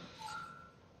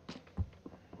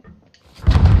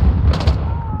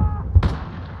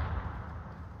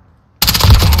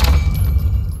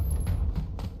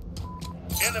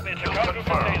 Enemy secure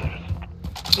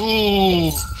containers.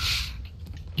 Ooh.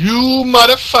 You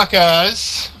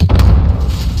motherfuckers.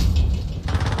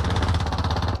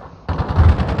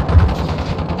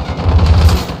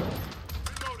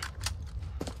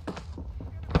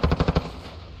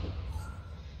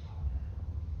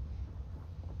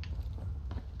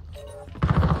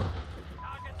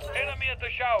 Enemy at the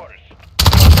showers.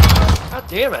 God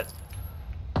damn it.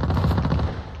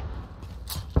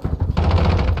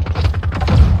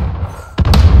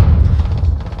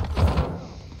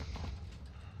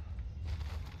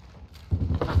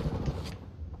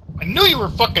 I knew you were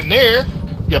fucking there,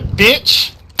 you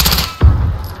bitch.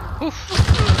 Oof.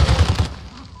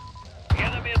 The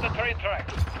enemy at the train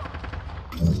tracks.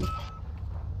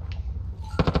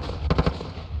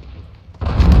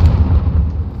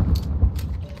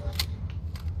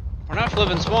 We're not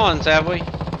flipping swans, have we?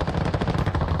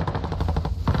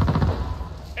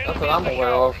 That's what I'm aware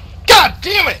of. God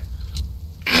damn it!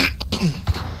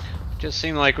 Just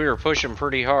seemed like we were pushing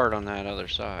pretty hard on that other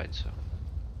side, so.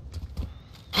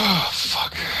 Oh,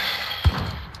 fuck.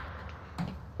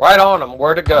 Right on them.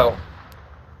 Where'd it go?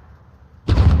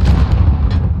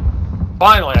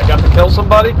 Finally, I got to kill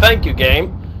somebody. Thank you,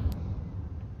 game.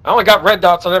 I only got red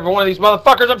dots on every one of these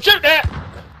motherfuckers I'm shooting at.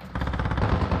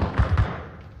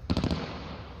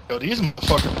 Yo, these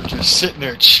motherfuckers are just sitting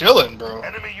there chilling, bro.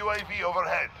 Enemy UAV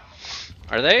overhead.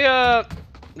 Are they,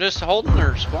 just holding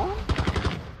their spawn?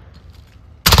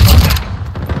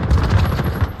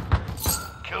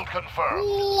 Kill confirmed.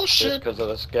 Oh, Just shit. because of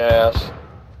this gas.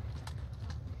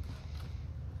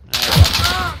 They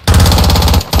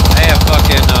have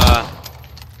fucking,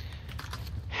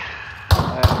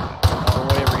 or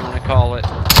whatever you want to call it.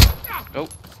 Oh,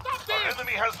 Our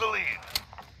enemy has the lead.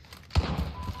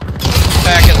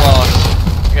 packet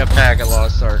loss. We got packet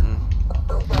loss starting.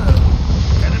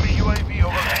 Enemy UAV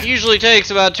overhead. Usually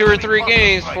takes about 2 or 3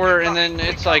 games for, and then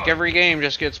it's like every game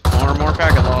just gets more and more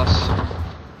packet loss.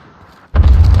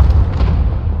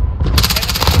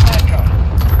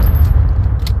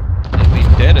 And we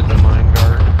dead at the mine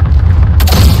guard.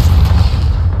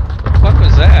 What the fuck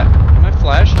was that? Did my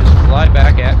flash just fly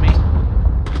back at me?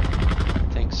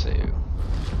 I think so.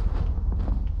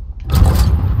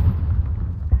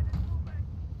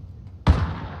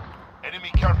 Enemy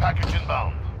care package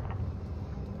inbound.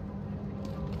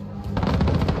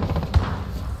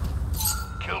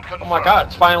 Kill confirmed. Oh my god,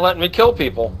 it's finally letting me kill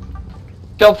people.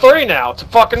 Killed 3 now. It's a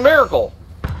fucking miracle.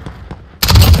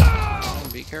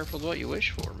 Be careful with what you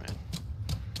wish for, man.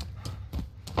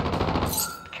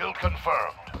 Kill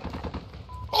confirmed.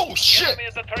 Oh, shit. Enemy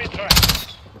at the train track.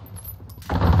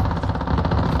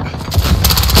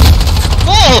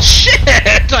 Oh shit!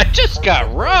 I just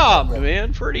got robbed,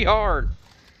 man, pretty hard.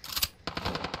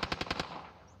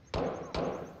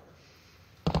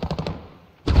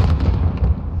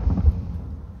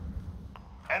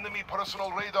 Enemy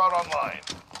personal radar online.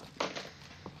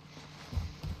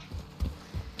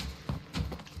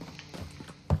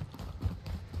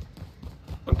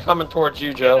 I'm coming towards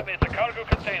you, Joe. Enemy at the cargo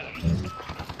containers.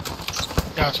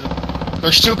 Gotcha.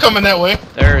 They're still coming that way.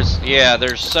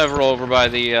 There's several over by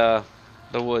the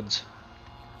woods.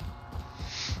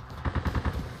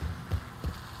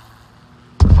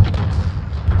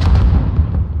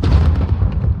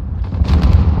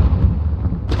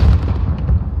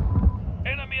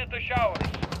 Enemy at the showers.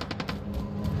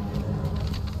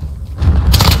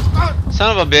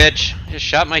 Son of a bitch, just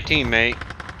shot my teammate.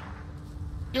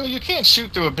 Yo, you can't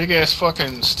shoot through a big ass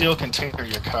fucking steel container,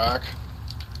 you cock.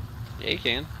 Yeah, you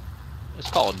can. It's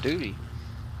Call of Duty.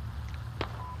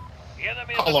 The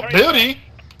enemy at Call the of train Duty? tracks.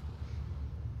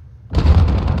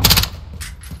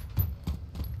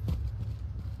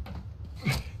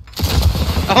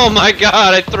 Oh my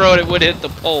god, I throw it would hit the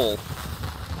pole.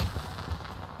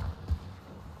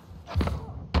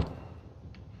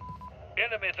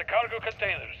 Enemy at the cargo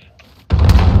containers.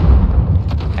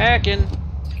 Hacking.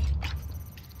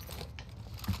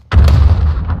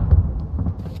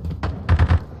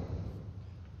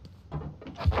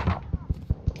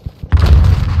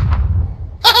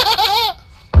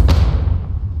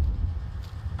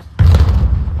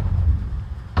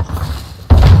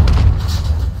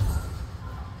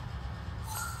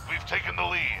 We've taken the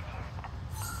lead.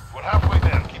 We're halfway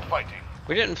there. Keep fighting.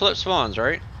 We didn't flip spawns,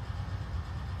 right?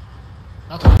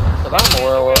 But I'm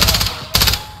aware of.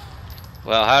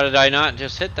 Well, how did I not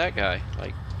just hit that guy?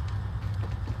 Like,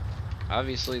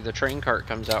 obviously the train cart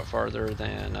comes out farther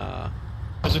than,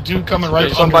 There's a dude coming right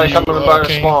There's somebody under coming you, by our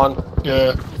Kane. spawn.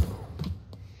 Yeah.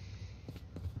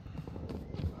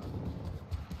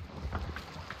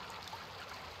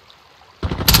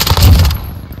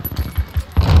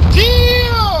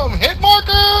 Damn! Hit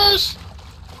markers!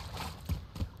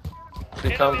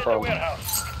 Where'd he come Enemy at the from?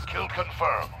 warehouse. Kill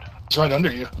confirmed. It's right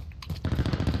under you.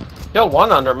 Killed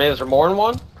 1 under me. Is there more than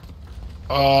 1?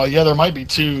 Yeah, there might be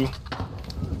 2.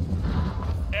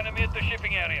 Enemy at the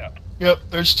shipping area. Yep,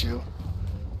 there's 2.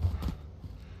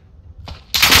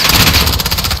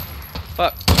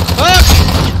 fuck. Fuck!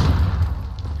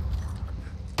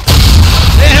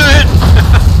 Damn it!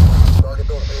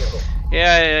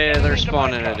 yeah, they're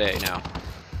spawning a day now.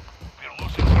 We're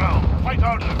losing ground. Fight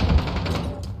harder.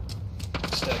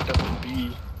 Stacked up in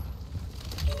B.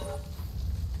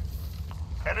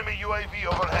 Enemy UAV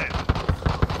overhead.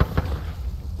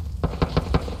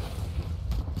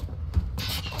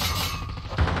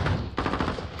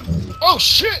 Oh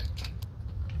shit!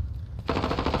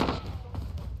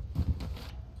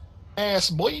 Ass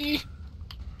boy.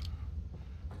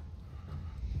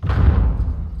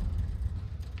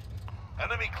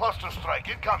 Enemy cluster strike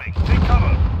incoming. Take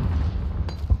cover.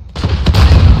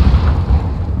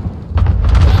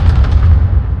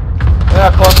 Yeah,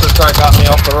 cluster strike got me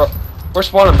off the roof. We're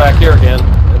spawning back here again.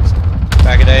 It's,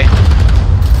 Back a day.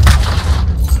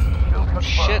 Kill confirmed.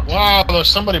 Shit. Wow, there's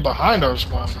somebody behind our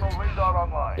spawn. Personal radar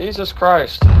online. Jesus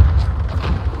Christ. Enemy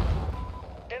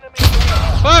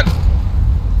Fuck!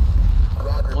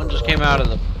 One just came out of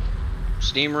the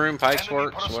steam room, pipes Enemy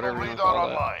works, personal whatever you want to radar call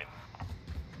that. online.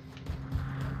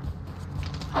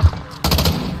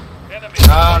 Enemy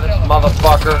Ah, this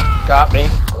motherfucker got me.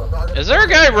 Is there a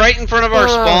guy right in front of our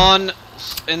spawn,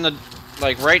 in the,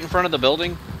 like, right in front of the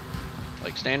building?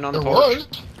 Like, standing on the There porch? was.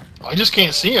 I just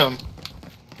can't see him.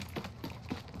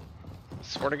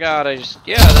 Swear to God, I just,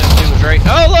 yeah, that dude was right.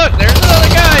 Oh, look, there's another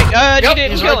guy! You Yep,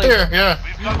 didn't he's kill right him. there. Yeah,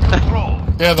 We've got control.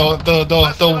 yeah.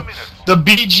 Less than a minute. The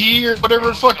BG or whatever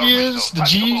the fuck he is. The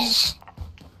G's.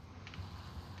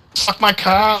 Suck my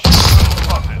cock.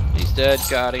 Spotted. He's dead,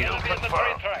 got him. Kill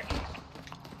confirmed.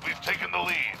 We've taken the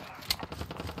lead.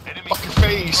 Enemy Fuck your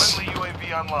face. friendly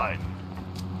UAV online.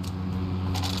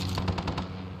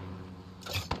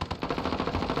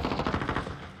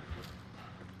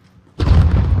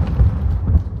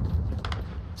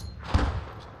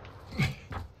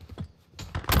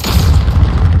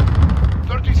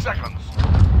 Seconds.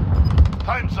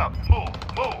 Time's up. Move.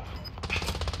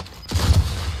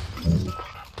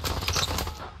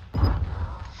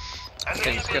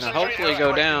 It's gonna hopefully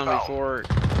go down before.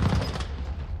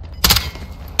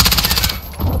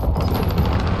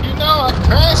 You know I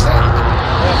crashed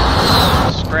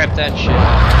that. Scrap that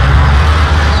shit.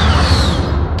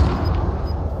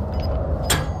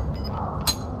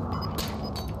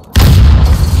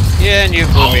 Yeah, and you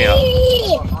blew me up.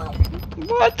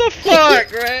 What the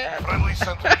fuck, man? Friendly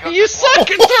sentry gun You suck at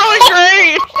throwing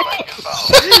grenades!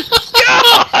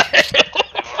 God!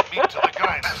 Meet to the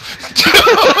gun.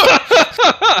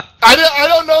 I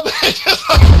don't know that it just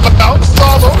bounced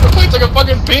all over the place like a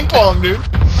fucking ping pong, dude.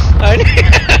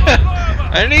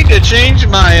 I need to change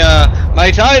my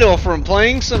my title from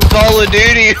playing some Call of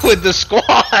Duty with the squad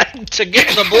to get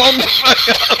the blown the fuck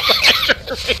up.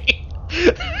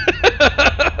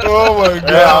 Oh my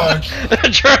god.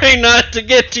 Trying not to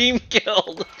get team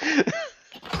killed.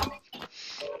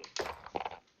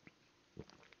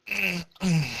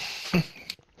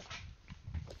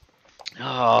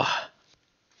 Oh,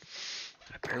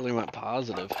 I barely went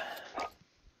positive.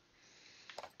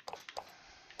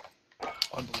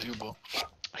 Unbelievable.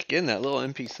 Again, that little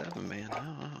MP7, man. I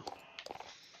don't know.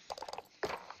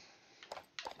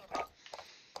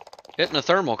 Hitting a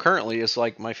thermal currently is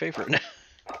like my favorite.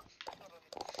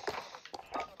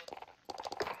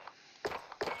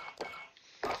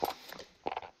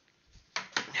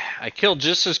 I killed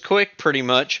just as quick, pretty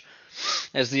much,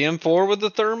 as the M4 with the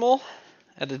thermal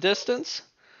at a distance,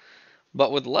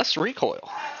 but with less recoil.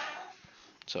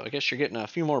 So I guess you're getting a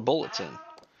few more bullets in.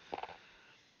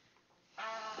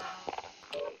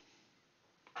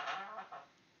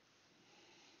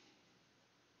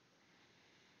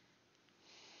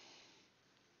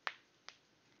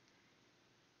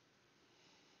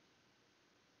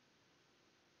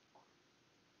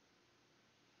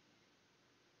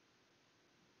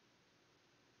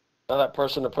 Now that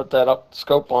person that put that up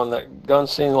scope on that gun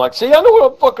scene, like, see, I know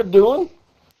what I'm fucking doing.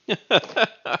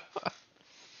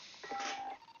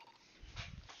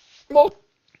 Well,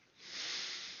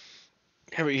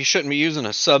 Yeah, but you shouldn't be using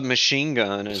a submachine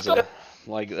gun as a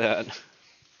like that.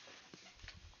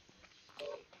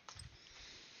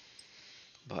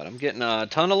 But I'm getting a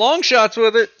ton of long shots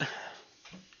with it.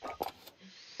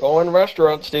 go in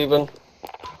restaurant, Steven.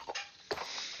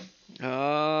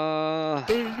 I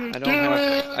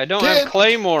don't have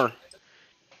Claymore.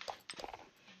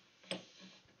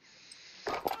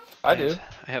 I do.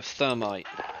 I have Thermite.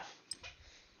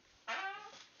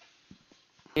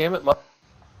 Damn it,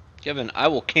 Kevin, I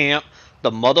will camp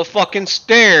the motherfucking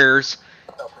stairs,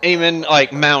 aiming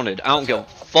like mounted. I don't give a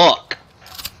fuck.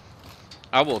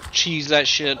 I will cheese that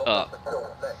shit up.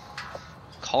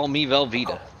 Call me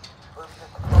Velveeta.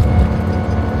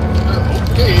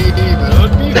 Okay,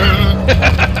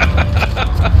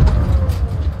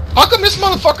 how come this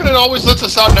motherfucker that always lets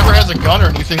us out never has a gun or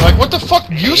anything? Like, what the fuck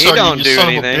use He are you, don't you do son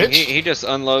anything. of a bitch? He just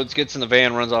unloads, gets in the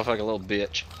van, runs off like a little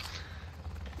bitch.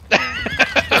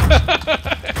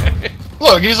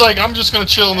 Look, he's like, I'm just gonna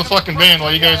chill in the fucking van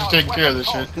while you guys are taking care of this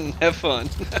shit. Have fun.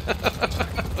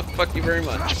 Fuck you very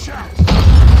much. Enemy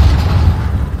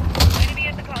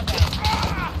at the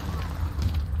compound.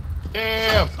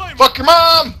 Damn! Fuck your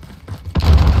mom!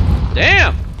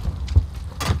 Damn!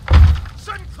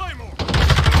 Send Claymore.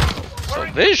 So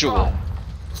visual.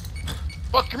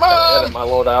 Fuck your Gotta edit mom!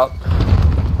 my loadout.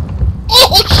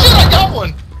 Oh shit, I got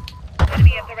one!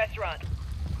 Enemy at the restaurant.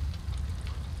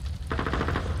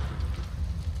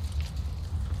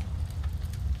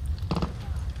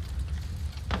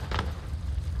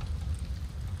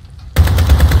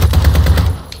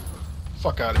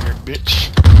 Fuck out of here, bitch.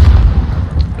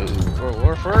 Ooh,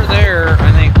 we're there.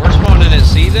 I think we're spawning at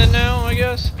C then now, I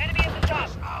guess. Enemy at the top.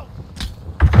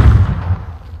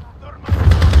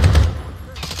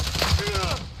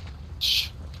 Shh.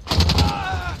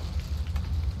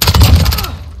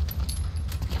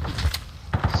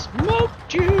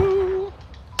 Smoked you.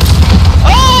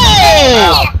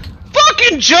 Oh!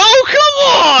 Fucking Joe, come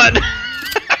on!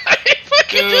 He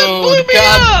fucking just blew Dude, me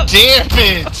god up. damn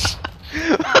it!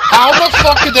 How the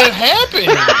fuck did that happen?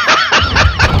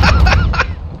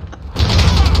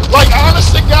 Like,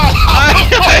 honest to God, how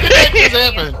the fuck did that just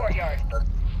happen? Courtyard.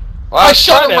 Well, I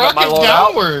shot tried a to have my rocket loadout.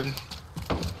 downward.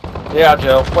 Yeah,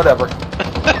 Joe. Whatever.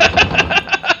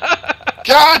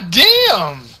 God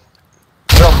damn!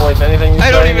 I don't believe anything you say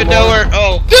I don't even know anymore.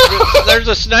 where. Oh, there's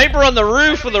a sniper on the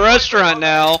roof of the restaurant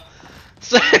now.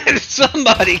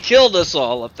 Somebody killed us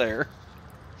all up there.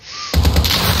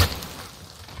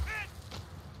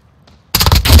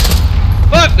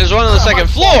 Fuck, there's one on the second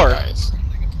floor. Guys.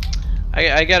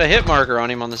 I got a hit marker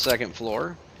on him on the second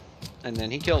floor, and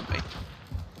then he killed me.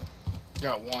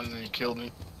 Got one and then he killed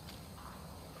me.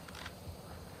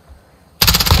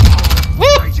 Woo!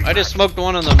 I just smoked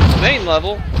one on the main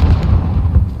level.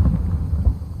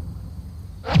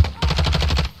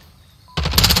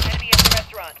 Enemy at the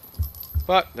restaurant.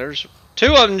 Fuck, there's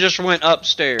two of them just went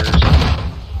upstairs.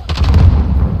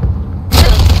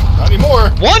 Not anymore.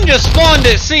 One just spawned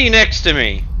at C next to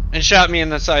me and shot me in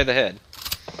the side of the head.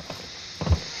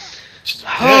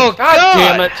 Oh, God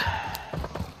damn it!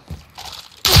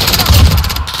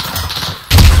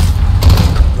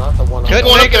 Not the one. Couldn't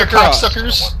Going make up there, it across.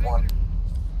 cocksuckers.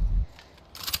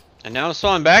 And now I'm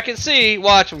spawning back at C.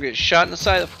 Watch, I'm getting shot in the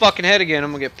side of the fucking head again.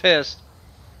 I'm gonna get pissed.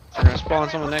 They're gonna spawn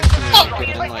someone next to me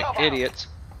again, like idiots.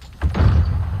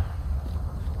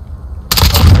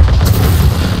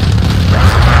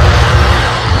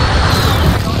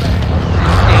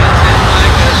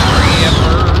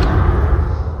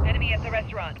 Enemy at the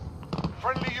restaurant.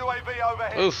 Friendly UAV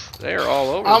overhead. Oof, they're all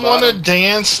over. I the wanna bottom.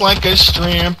 dance like a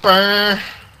stripper.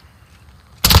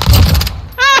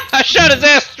 Ah, I shot his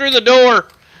ass through the door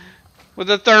with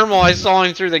the thermal. I saw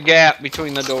him through the gap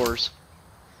between the doors.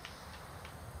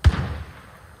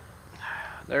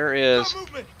 There is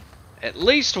at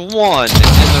least one in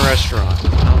the restaurant.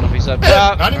 I don't know if he's up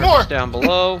top Not or if anymore. he's down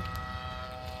below.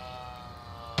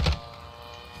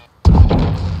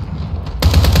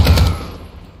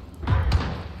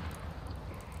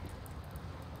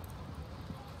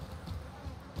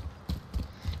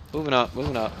 Moving up,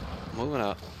 moving up, moving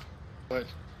up. But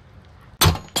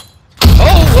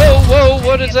Oh, whoa, whoa,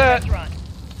 what Enemy is at the that? restaurant.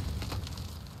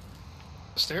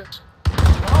 stairs.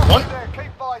 One there,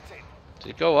 keep fighting. Did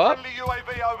it go up? Friendly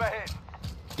UAV overhead.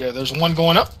 Yeah, there's one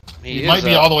going up. He is might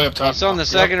be up. all the way up top. He's on the Yep.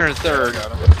 second or third. I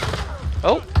got him.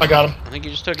 Oh, I got him. I think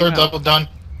you just took Third him out. level done.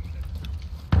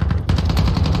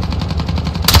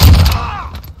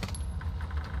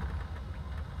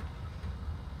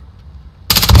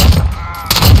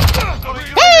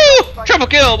 Woo! Triple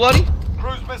kill, buddy.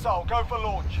 Cruise missile, go for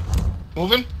launch.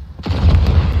 Moving.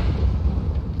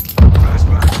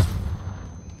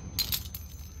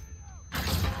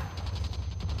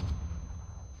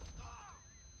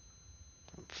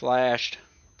 Flashed.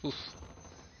 Oof.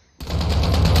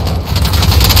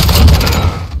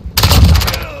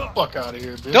 Fuck out of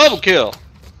here, bitch. Double kill.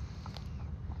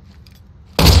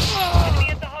 Enemy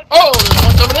at the hotel. Oh, there's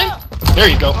one coming in. There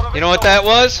you go. You know what that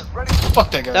was? Ready?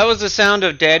 Fuck that guy. That was the sound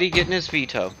of Daddy getting his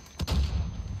veto.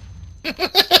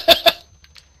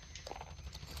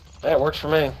 That works for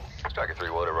me. Striker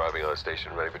 3-1 arriving on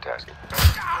station, ready for tasking.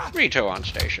 Veto on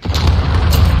station.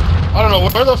 I don't know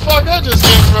where the fuck that just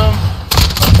came from.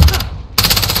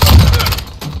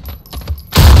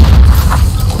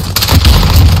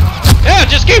 Yeah,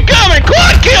 just keep coming!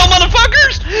 Quad kill,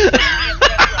 motherfuckers!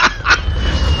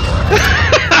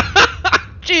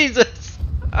 Jesus!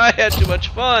 I had too much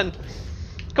fun.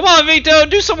 Come on, Vito,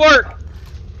 do some work!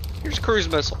 Here's a cruise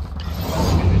missile.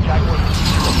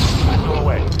 Missile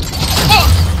away.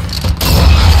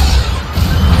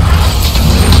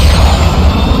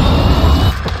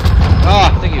 Oh,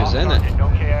 I think he was in it. No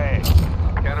KIA.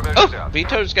 Countermeasures Oh, out.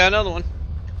 Vito's got another one.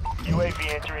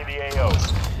 UAV entering the AO.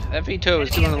 That Vito is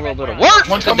doing a little bit of work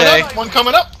One coming today. up. One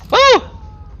coming up. Woo!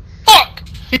 Fuck!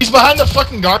 He's behind the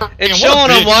fucking guard. It's Man, what a showing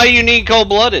him bitch. why you need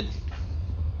cold-blooded.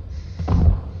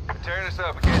 Tearing us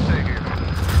up, I can't take it.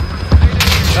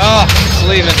 Oh, it's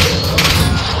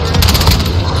leaving.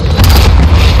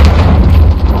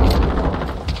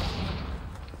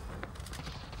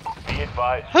 Be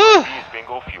advised, Whew. UAV is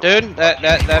bingo fuel. Dude,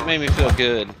 that made me feel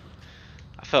good.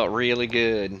 I felt really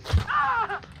good.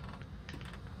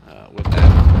 With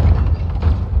that.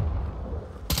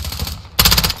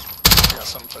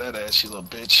 something for that ass, you little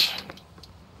bitch.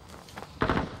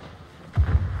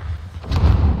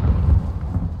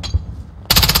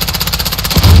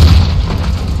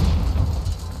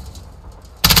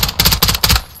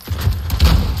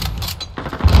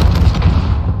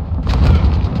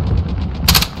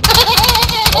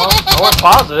 Well, I went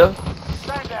positive.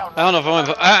 I don't know if I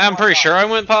went. I'm pretty sure I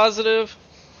went positive.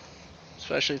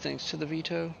 Especially thanks to the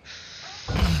veto.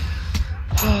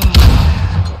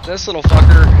 This little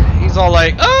fucker, he's all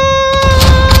like,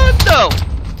 "Oh no,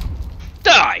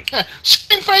 die!"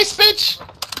 Screen face, bitch.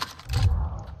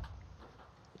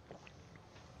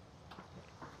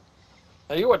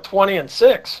 Now you went 20 and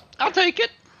 6. I'll take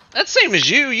it. That's same as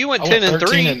you. You went I 10 went and 3.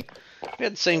 13 and- We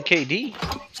had the same KD.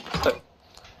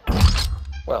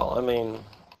 Well, I mean,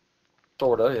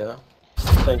 sorta, yeah.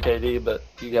 Same KD, but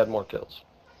you had more kills.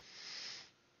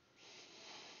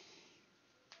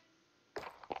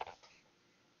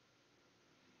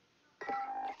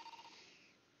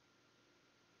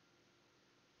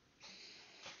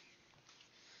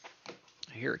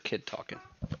 I hear a kid talking.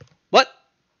 What?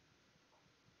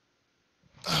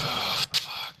 Oh,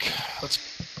 fuck. Let's.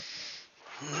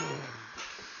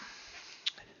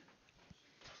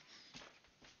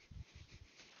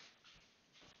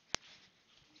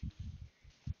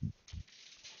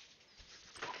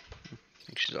 I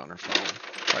think she's on her phone.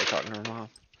 Probably talking to her mom.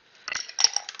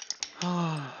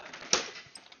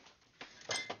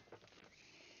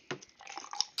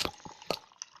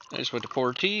 I just went to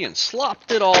pour tea and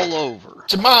slopped it all over.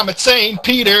 Your mom at St.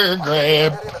 Peter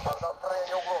grab.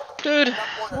 Dude,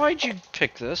 why'd you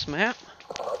pick this map?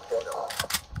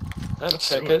 Let's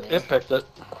pick it. It picked it.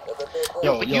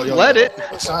 Yo, You let it.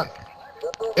 Let's not.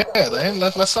 Yeah, then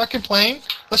let's not complain.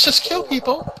 Let's just kill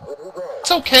people.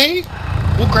 It's okay.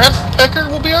 We'll grab the pecker.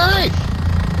 We'll be all right.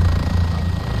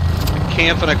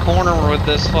 Camp in a corner with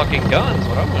this fucking gun is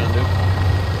what I'm gonna do.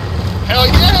 Hell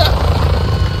yeah!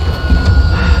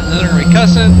 And then they're gonna be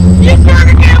cussing. You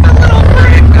fucking camp, little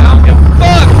prick! I don't give a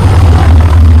fuck.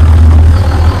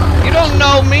 You don't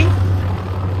know me.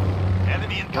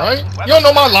 Right? You don't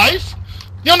know my life.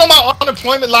 You don't know my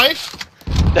unemployment life.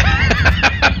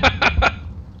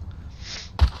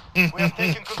 We have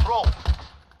taken control.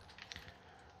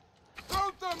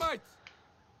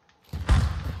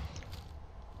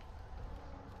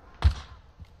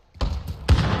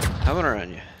 Coming around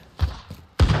you.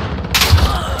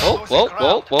 Whoa, whoa,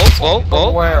 whoa, whoa, whoa,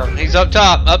 whoa. Where? He's up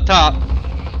top, up top.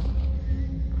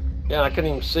 Yeah, I couldn't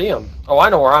even see him. Oh, I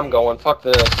know where I'm going. Fuck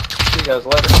this. You guys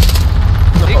later.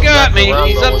 He got me.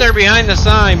 He's up there behind the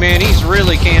sign, man. He's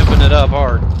really camping it up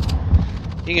hard.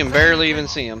 You can barely even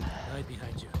see him.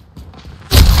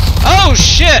 Oh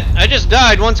shit! I just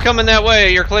died. One's coming that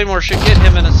way. Your claymore should get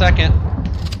him in a second.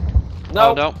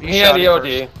 No, no, he had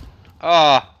EOD.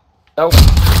 Ah. Nope.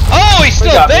 Oh, he's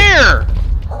still got me. there!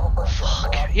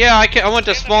 Fuck. Yeah, I went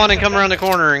to spawn and come around the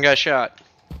corner and got shot.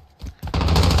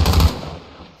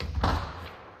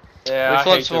 Yeah, We I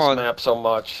flipped hate spawn. this map so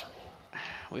much.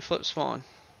 We flipped spawn.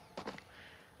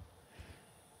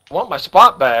 I want my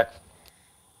spot back.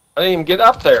 I didn't even get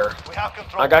up there. We have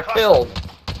control. I got killed.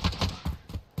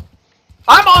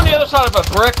 I'm on the other side of a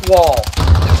brick wall.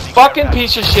 Fucking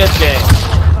piece of shit game.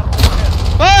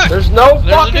 Fuck! There's no There's a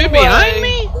fucking dude way. behind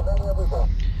me?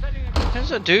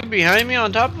 There's a dude behind me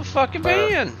on top of a fucking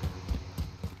van.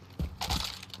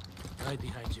 Right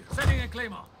behind you. Setting a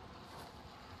claymore.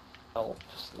 Oh,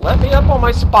 just let me up on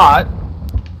my spot.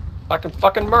 I can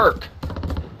fucking murk.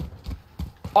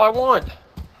 All I want.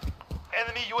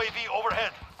 Enemy UAV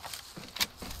overhead.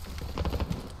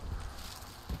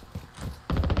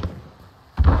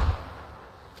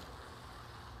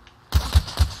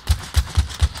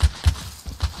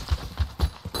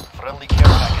 Friendly care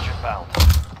package inbound.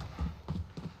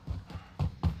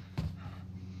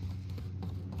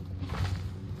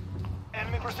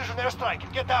 Enemy precision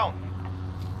airstrike. Get down.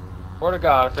 Swear to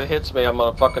God, if it hits me, I'm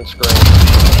gonna fucking scream.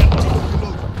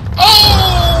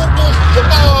 Oh!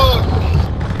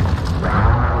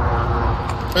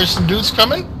 Fuck! There's some dudes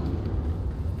coming.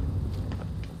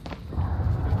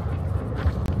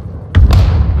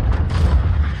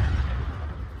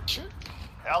 Sure.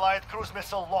 Allied cruise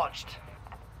missile launched.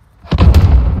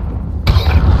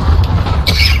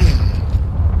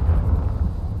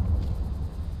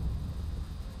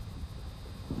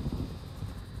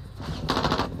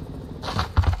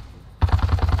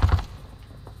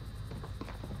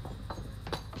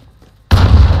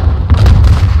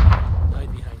 Right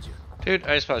behind you. Dude,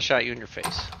 I just about shot you in your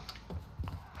face.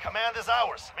 Command is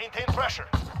ours. Maintain pressure.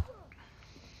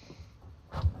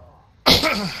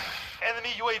 Enemy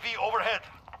UAV overhead.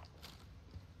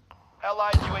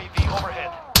 Allied UAV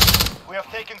overhead. We have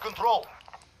taken control.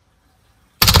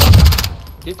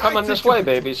 Keep coming this way,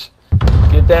 babies.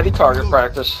 Get daddy target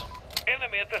practice.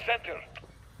 Enemy at the center.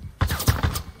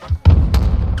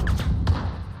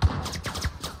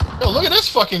 Yo, look at this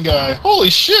fucking guy. Holy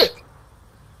shit.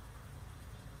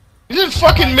 He's in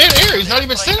fucking mid-air. He's not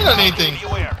even standing on anything.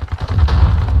 Beware.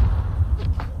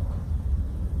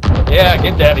 Yeah,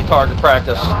 get daddy target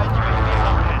practice.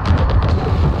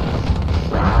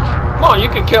 Come on, you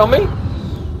can kill me.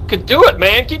 You can do it,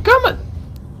 man. Keep coming.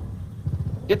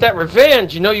 Get that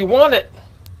revenge. You know you want it.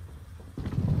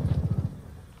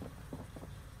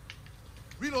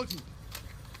 Reloading.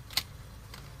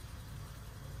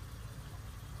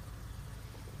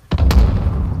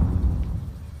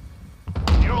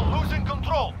 You're losing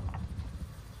control.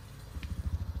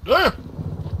 Yeah.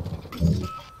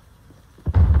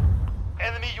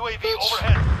 Enemy UAV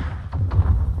overhead.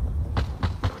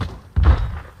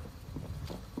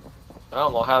 I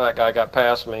don't know how that guy got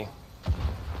past me.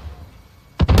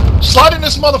 Slide in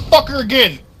this motherfucker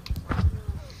again.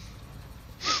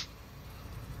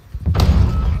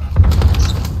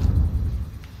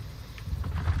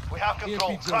 We have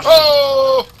control.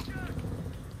 Oh!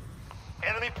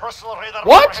 Enemy personal radar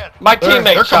What? overhead. My They're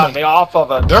teammate shot coming. me off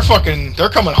of a... They're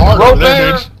coming hard over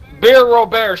there, Robert, dude. Beer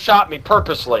Robert shot me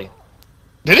purposely.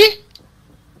 Did he?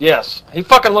 Yes. He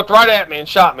fucking looked right at me and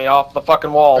shot me off the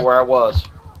fucking wall where I was.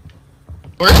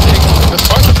 Where is he? That's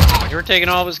fine. You were taking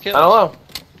all of his kills. I don't know.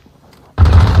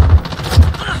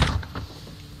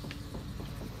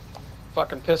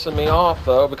 Fucking pissing me off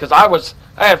though, because I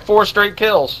had 4 straight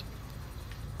kills.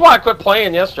 Well, I quit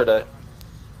playing yesterday.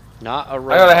 Not a I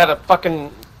robot. would have had a fucking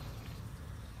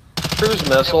cruise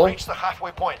missile. Reach the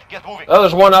halfway point. Get moving. Oh,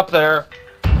 there's one up there.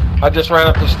 I just ran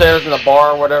up the stairs in the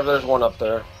bar or whatever. There's one up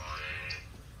there.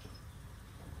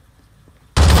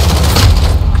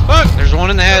 Fuck! There's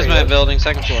one in the hazmat building,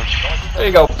 second floor. There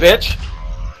you go, bitch.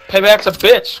 Payback's a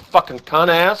bitch, fucking cunt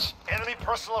ass. Enemy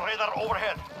personal radar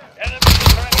overhead. Enemy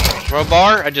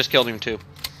Robar, I just killed him too.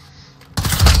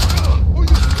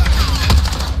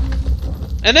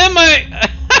 And then my...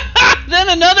 then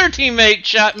another teammate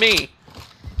shot me.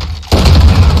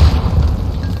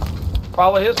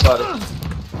 Probably his buddy.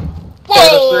 Whoa! Yeah,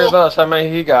 there's 3 of us. How many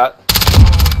he got?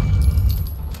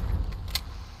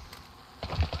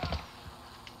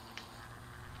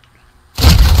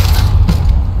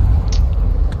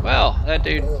 Well, that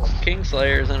dude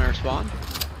Kingslayer's in our spawn.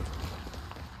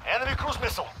 Enemy cruise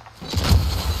missile.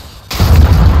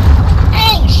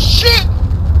 Oh, shit!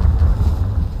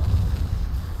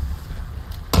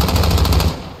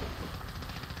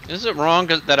 Is it wrong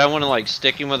that I want to like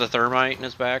stick him with a thermite in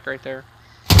his back right there?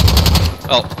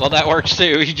 Oh, well that works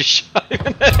too. He just shot him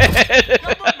in the head.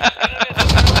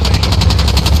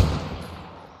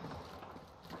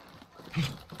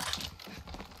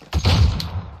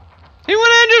 He went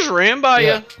in and just ran by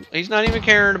you. He's not even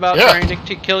caring about trying to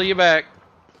kill you back.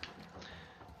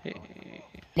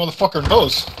 Motherfucker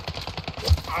knows.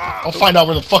 I'll find out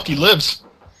where the fuck he lives.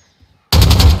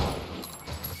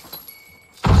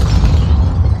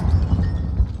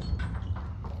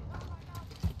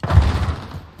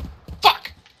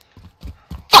 Fuck!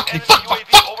 Fuck! Enemy Fuck! UAV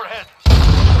Fuck! overhead.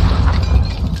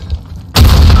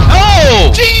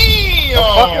 Oh! Damn!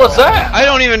 What was that? I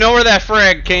don't even know where that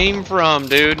frag came from,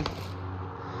 dude.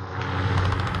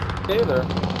 Either.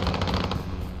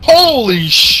 Holy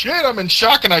shit! I'm in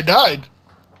shock and I died.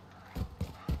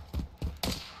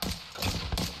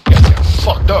 You guys got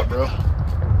fucked up, bro.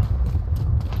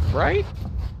 Right?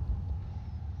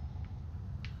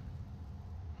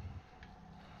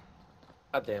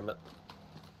 God damn it.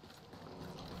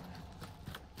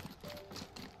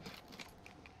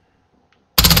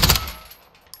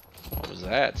 What was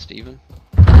that, Steven?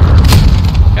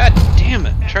 God damn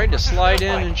it. Tried to slide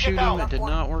in and shoot him. It did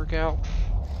not work out.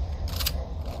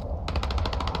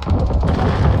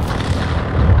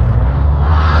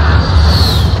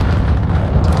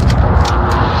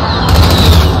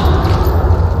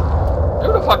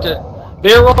 Who the fuck did?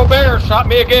 Beer Robert shot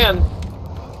me again.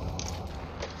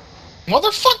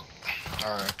 Motherfucker!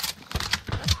 Alright.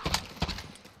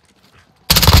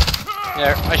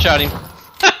 There, I shot him.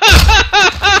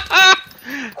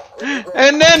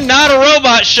 And then not a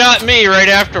robot shot me right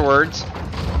afterwards.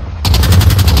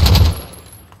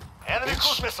 Enemy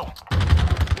cruise missile. This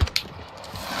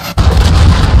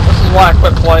is why I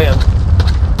quit playing.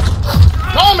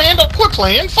 No, man, don't quit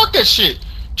playing. Fuck that shit.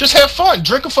 Just have fun.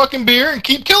 Drink a fucking beer and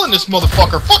keep killing this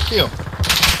motherfucker. Fuck him.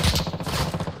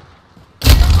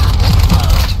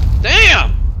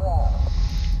 Damn!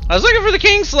 I was looking for the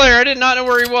Kingslayer. I did not know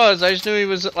where he was. I just knew he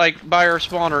was like by our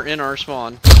spawn or in our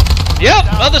spawn. Yep,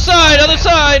 other side, other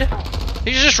side.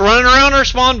 He's just running around our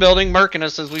spawn building, murking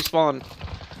us as we spawn.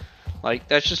 Like,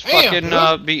 that's just Damn,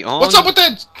 fucking be on. What's up with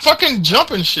that fucking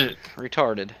jumping shit?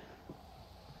 Retarded.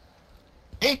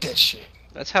 Ain't that shit?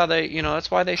 That's how they, you know,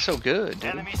 that's why they so good, dude.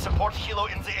 Enemy support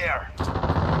helo in the air.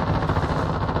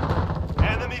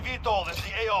 Enemy VTOL is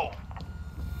the AO.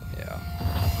 Yeah.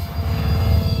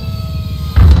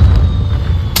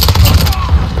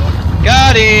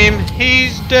 Got him!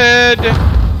 He's dead!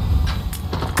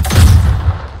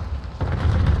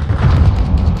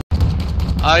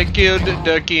 I killed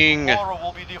the king. Tomorrow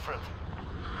will be different.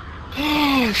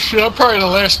 Shit, I'm probably the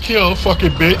last kill,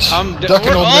 fucking bitch. I'm ducking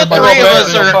we're over all there by three the of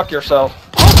us bed. are- Fuck yourself.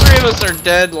 All three of us are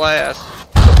dead last.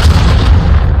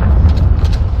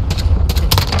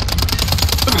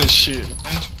 Look at this shit,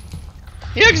 man.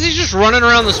 Yeah, because he's just running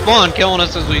around the spawn, killing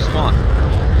us as we spawn.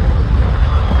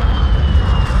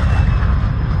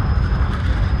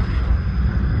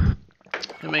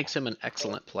 It makes him an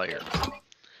excellent player.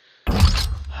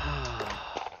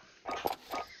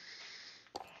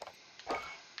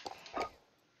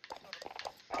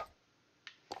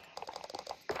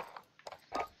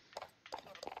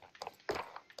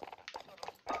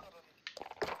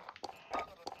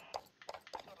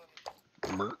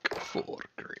 Merc 4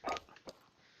 grip.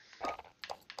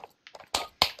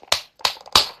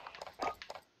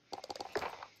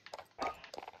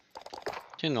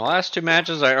 In the last 2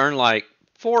 matches, I earned like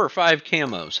 4 or 5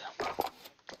 camos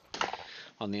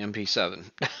on the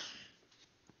MP7.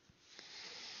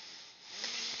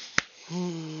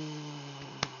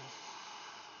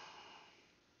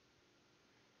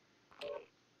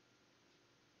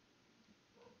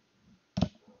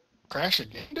 Crash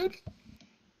again, dude?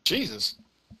 Jesus.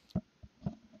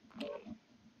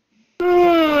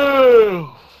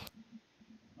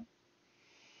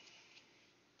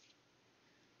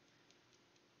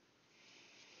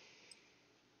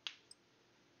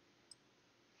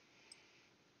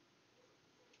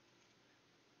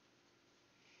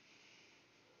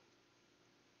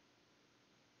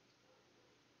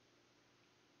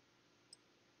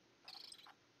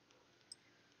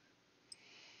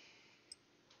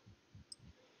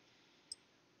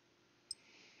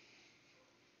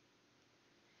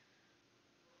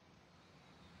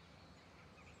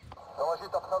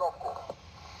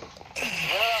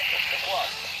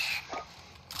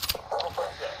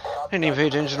 I didn't even pay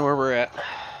attention to where we're at.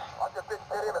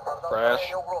 Crash.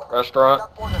 Restaurant.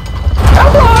 Restaurant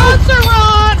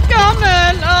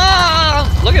coming!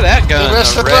 Oh! Look at that gun. The the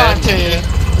restaurant red. here.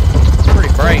 It's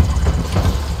pretty bright.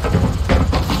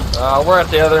 We're at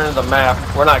the other end of the map.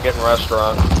 We're not getting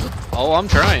restaurant. Oh, I'm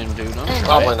trying, dude. I'm trying.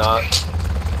 Probably not.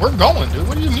 We're going, dude.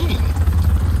 What do you mean?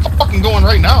 I'm fucking going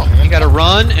right now, man. You gotta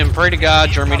run and pray to God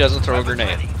Jeremy doesn't throw a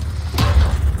grenade.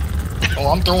 Oh,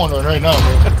 I'm throwing one right now,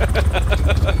 bro.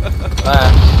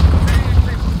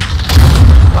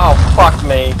 Oh, fuck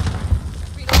me.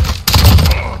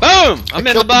 Boom! I'm in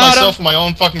the Killed bottom. myself with my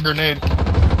own fucking grenade.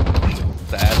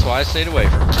 That's why I stayed away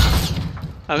from it.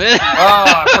 I'm in. Oh,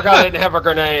 I forgot I didn't have a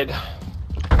grenade.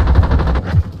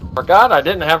 Forgot I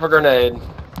didn't have a grenade.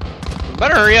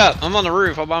 Better hurry up. I'm on the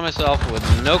roof all by myself with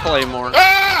no claymore.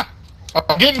 Ah!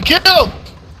 I'm getting killed!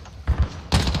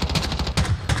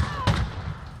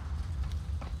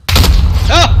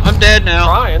 Oh, I'm dead now.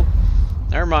 Trying.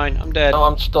 Never mind, I'm dead. No,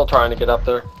 I'm still trying to get up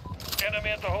there. Enemy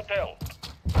at the hotel.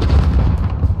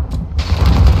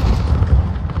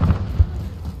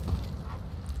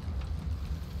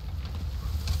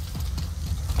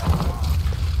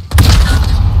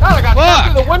 God, I got Fuck!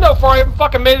 stuck through the window before I even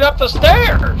fucking made it up the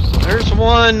stairs. There's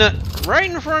one right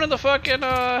in front of the fucking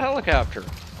helicopter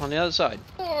on the other side.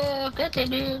 Oh, got that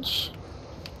bitch.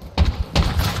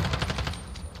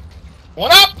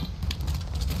 What up?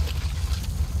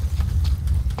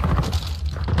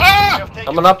 Ah!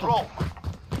 Coming up.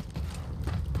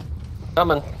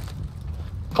 Coming.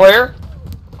 Clear?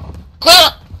 Clear!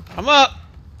 I'm up.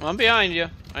 I'm behind you.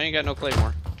 I ain't got no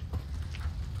claymore.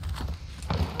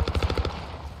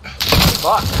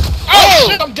 Fuck. Oh,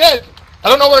 shit, I'm dead! I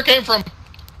don't know where it came from.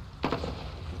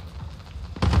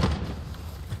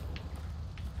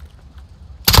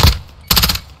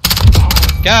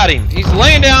 Got him. He's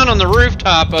laying down on the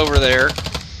rooftop over there.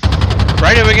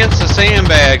 Right up against the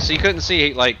sandbag, so you couldn't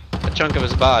see, like, a chunk of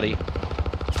his body.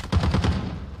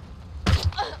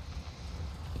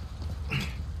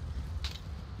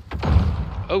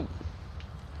 Oh.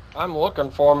 I'm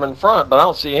looking for them in front, but I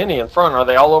don't see any in front. Are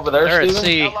they all over there, There at Steven?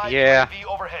 sea, yeah. UAV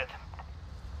overhead.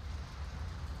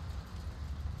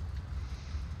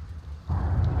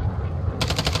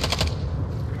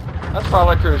 That's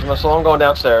probably a cruise missile. I'm going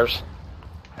downstairs.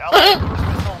 Allied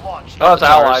missile launched. Oh, it's That's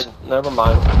ours. allied. Never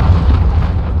mind.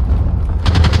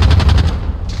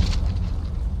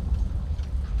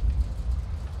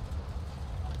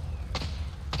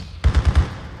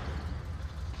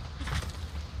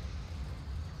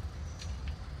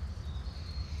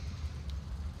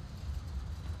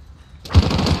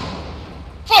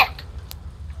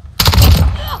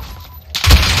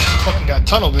 got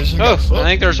tunnel vision. Oh, Got I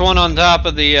think there's one on top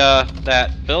of the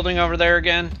that building over there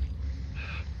again.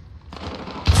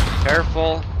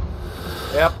 Careful.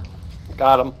 Yep.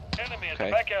 Got him. Enemy at Okay.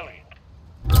 the back alley.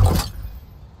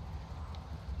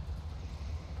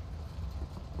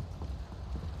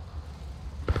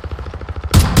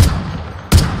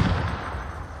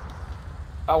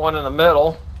 Got one in the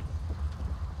middle.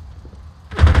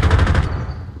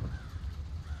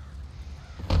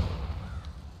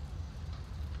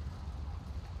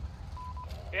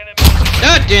 Enemy.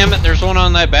 God damn it, there's one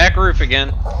on that back roof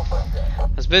again. I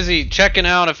was busy checking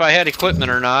out if I had equipment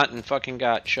or not and fucking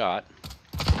got shot.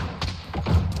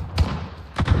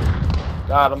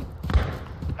 Got him.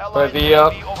 Allied UAV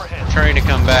up. UAV overhead. Trying to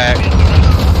come back.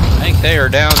 I think they are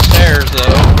downstairs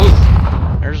though.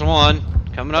 Oof. There's one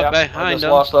coming up Yep, I behind just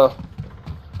them. lost a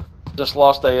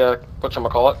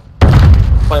whatchamacallit?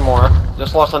 Claymore.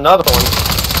 Just lost another one.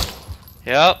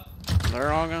 Yep,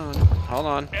 they're all gone. Hold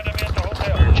on. Enemy at the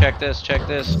hotel. Check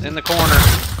this, in the corner.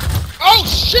 Oh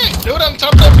shit, dude! On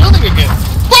top of that building again.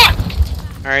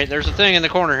 Fuck! Alright, there's a thing in the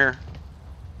corner here.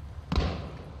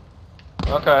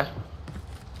 Okay.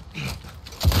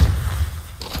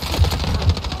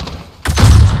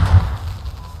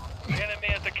 Enemy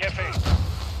at the cafe.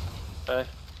 Okay.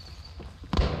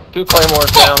 2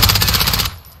 claymores down.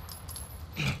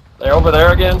 They over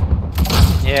there again?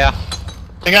 Yeah.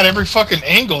 They got every fucking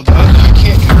angle, dude. I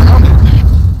can't get around it.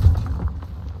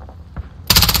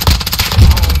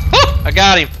 I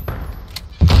got him.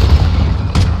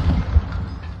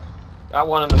 Got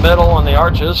one in the middle on the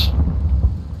arches.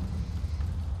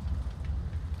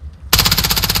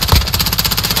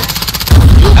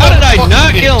 How did I fucking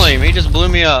not bitch. kill him? He just blew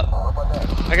me up.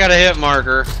 I got a hit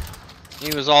marker.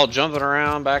 He was all jumping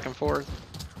around back and forth.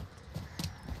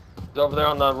 He's over there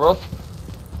on the roof.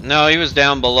 No, he was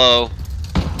down below.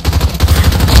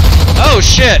 Oh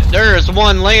shit! There is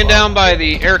one laying down by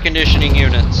the air conditioning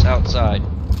units outside.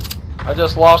 I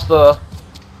just lost the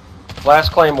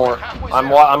last claymore. I'm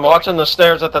watching the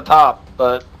stairs at the top,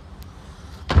 but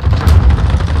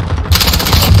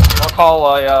I'll call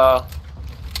a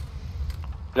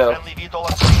no. Friendly VTOL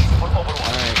approaching for overwatch.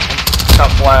 Alright.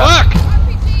 Got flat.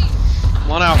 Fuck!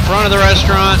 One out front of the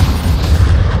restaurant.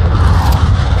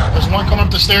 There's one coming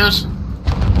up the stairs.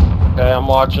 Okay, I'm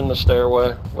watching the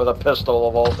stairway with a pistol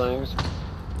of all things.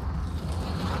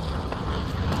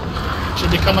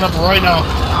 Should be coming up right now.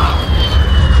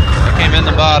 I came in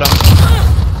the bottom.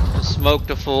 Smoked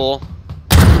a fool.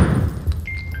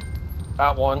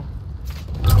 Got one.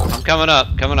 I'm coming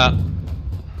up,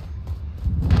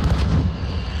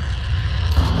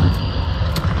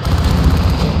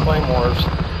 Claymores.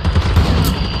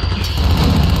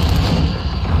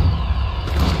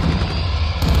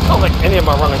 I don't think any of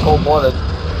them are running cold-blooded.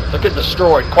 They get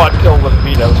destroyed. Quad kill with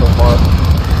Vito so far.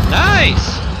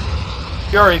 Nice!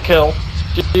 Fury kill.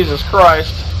 Jesus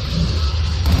Christ.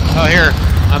 Oh, here.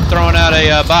 I'm throwing out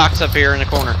a box up here in the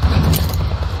corner.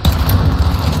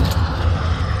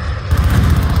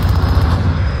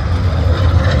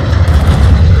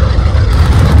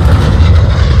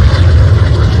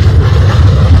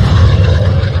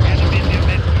 Enemy in the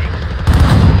midstream.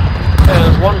 And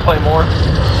there's one claymore.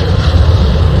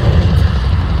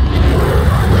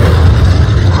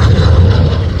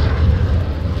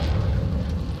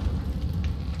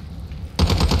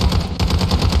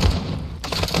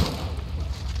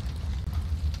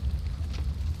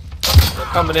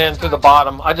 Coming in through the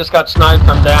bottom. I just got sniped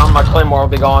from down. My claymore will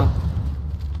be gone.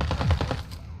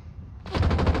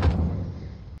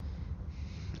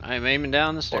 I'm aiming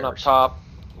down the stairs. One up top.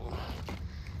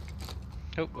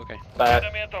 Oh, okay. Bad.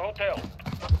 Enemy at the hotel.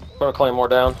 Put a claymore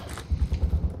down.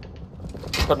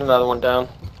 Put another one down.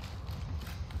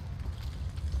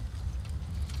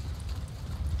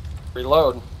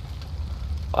 Reload.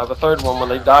 I have a third one when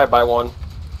they die by one.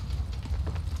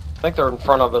 I think they're in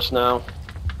front of us now.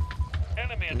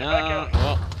 Enemy at the back No, alley.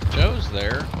 well, Joe's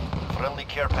there. Friendly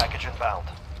care package inbound.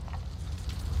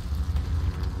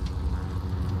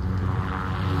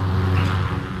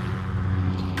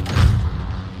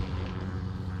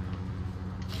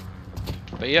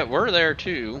 But yet we're there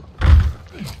too.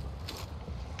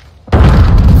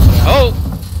 Oh!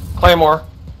 Claymore.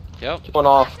 Yep. One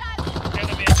off.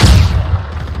 Enemy at the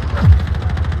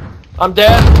I'm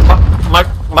dead.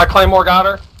 My claymore got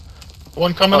her.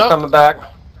 One coming I'm up. coming back.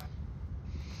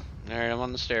 Alright, I'm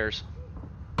on the stairs.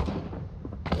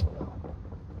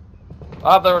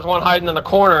 There was one hiding in the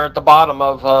corner at the bottom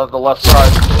of the left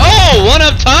side. Oh! One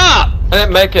up top! I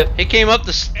didn't make it. He came up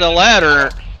the ladder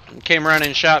and came around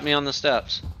and shot me on the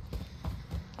steps.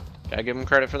 Gotta give him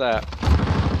credit for that.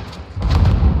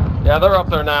 Yeah, they're up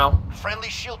there now. friendly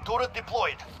shield turret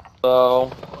deployed.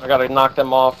 So I gotta knock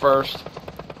them off first.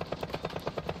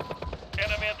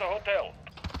 Enemy at the hotel.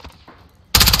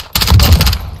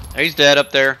 He's dead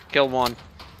up there. Killed one.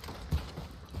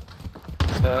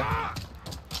 Okay.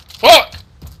 Fuck!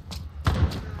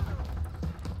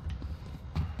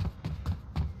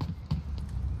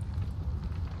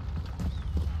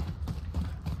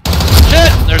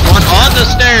 Shit! There's one on the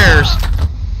stairs.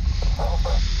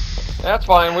 That's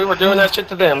fine. We were doing that shit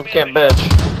to them. Can't bitch.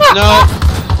 No.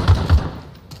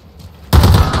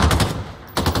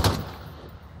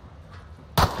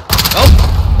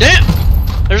 Oh, damn!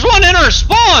 There's one in our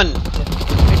spawn!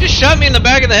 He just shot me in the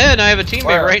back of the head and I have a teammate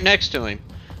Where? right next to him.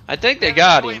 I think they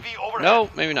got him. No,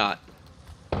 maybe not.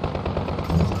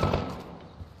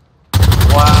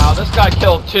 Wow, this guy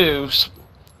killed two.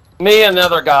 Me and the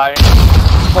other guy.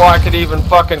 Before I could even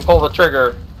fucking pull the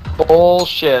trigger.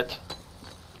 Bullshit.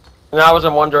 And I was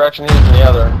in one direction, he was in the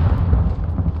other.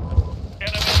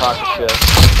 Talk shit.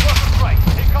 Right,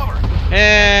 take cover.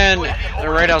 And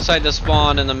they're right outside the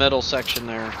spawn in the middle section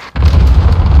there.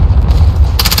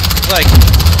 It's like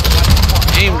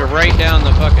aimed right down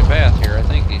the fucking path here. I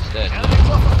think he's dead. Enemy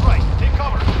close right, take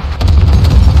cover.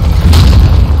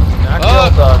 I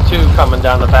killed two coming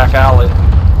down the back alley.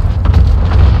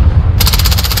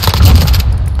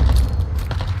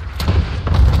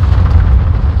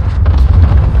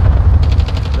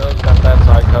 Joe's got that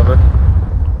side covered.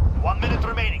 1 minute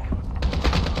remaining.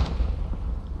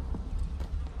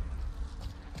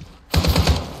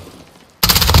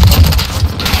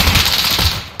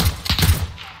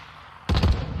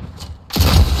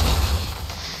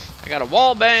 I got a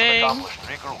wall bang. Accomplished.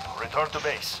 Regroup. Return to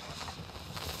base.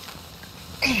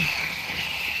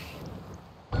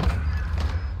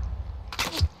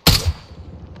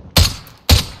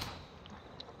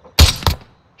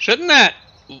 Shouldn't that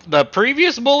the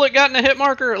previous bullet gotten a hit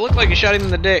marker? It looked like he shot him in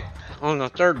the dick on the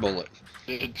third bullet,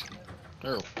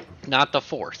 Oh. not the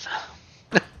fourth.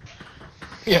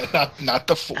 Yeah, not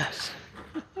the fourth.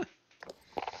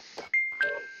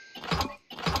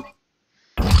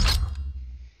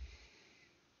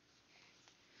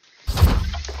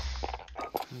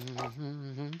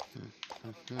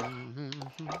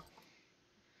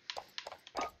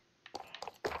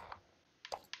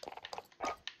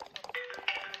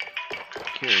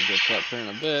 Kira gets up here in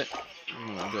a bit.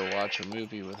 I'm gonna go watch a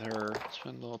movie with her,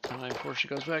 spend a little time before she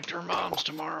goes back to her mom's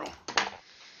tomorrow.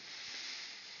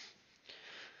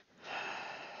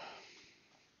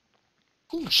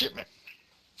 Ooh, shit, man.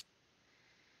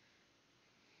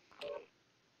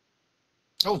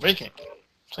 Oh, vacant.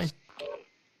 Same.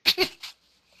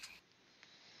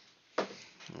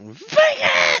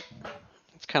 Bacon!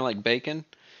 It's kind of like bacon.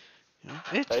 You know,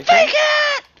 it's Bacon?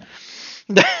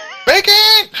 bacon!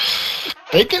 Bacon!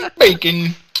 Bacon,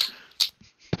 bacon.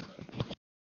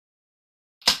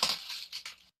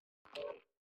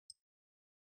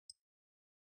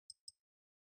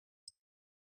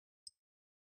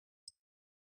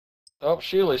 Oh,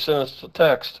 Sheila sent us a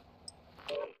text.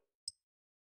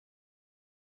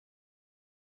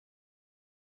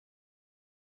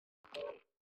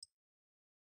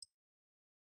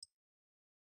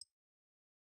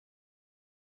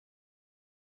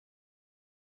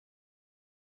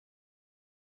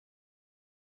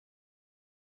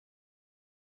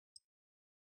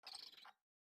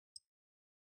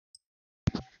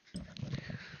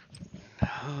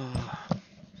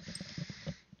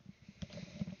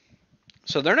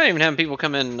 So they're not even having people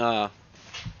come in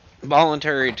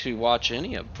voluntary to watch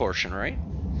any of portion, right?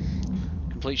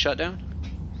 Complete shutdown?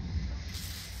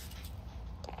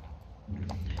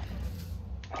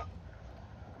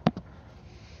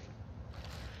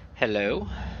 Hello?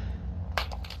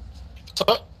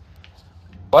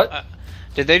 What?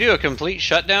 Did they do a complete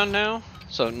shutdown now?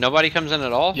 So nobody comes in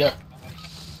at all? Yeah.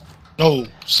 No,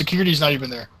 security's not even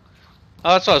there.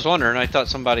 Oh, that's what I was wondering. I thought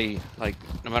somebody, like,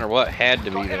 no matter what, had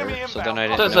to be there. So then I It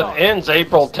didn't says know. it ends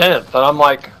April 10th, and I'm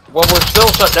like, well, we're still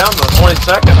shut down to the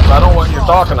 22nd. I don't know what you're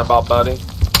talking about, buddy.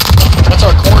 That's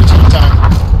our quarantine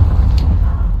time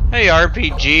Hey,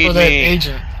 RPG for that me.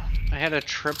 agent. I had a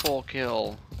triple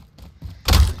kill.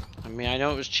 I mean, I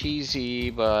know it was cheesy,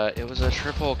 but it was a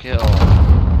triple kill.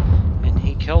 And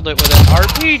he killed it with an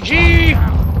RPG!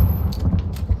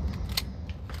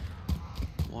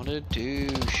 What a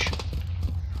douche.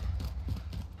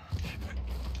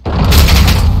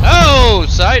 Oh,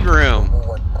 side room.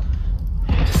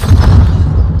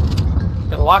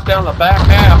 Can lock down the back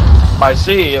half by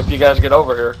C if you guys get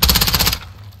over here.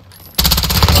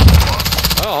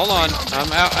 Oh, hold on.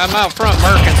 I'm out front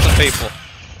murking some people.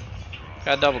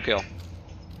 Got a double kill.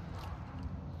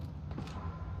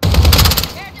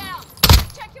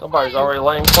 Somebody's already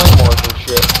laying claymores and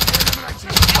shit.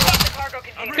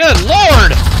 container. Good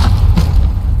lord!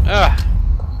 Ugh.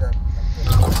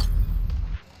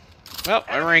 Well,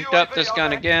 I ranked up this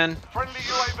gun again. Friendly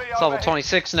UAV It's level overhead.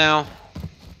 26 now.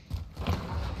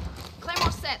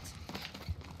 Claymore set.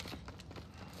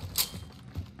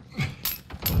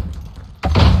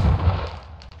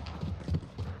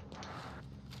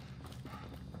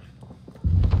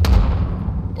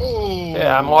 Oh,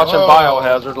 Yeah, I'm watching whoa.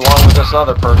 Biohazard along with this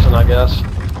other person, I guess.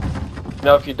 You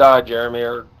know if you died, Jeremy,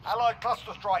 or... Allied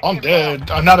cluster strike. I'm inbound.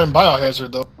 dead. I'm not in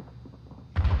Biohazard though.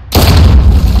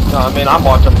 No, I mean, I'm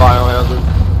watching Biohazard.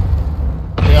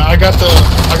 Yeah, I got the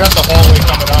hallway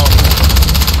coming out.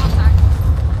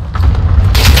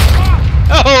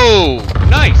 Oh!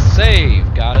 Nice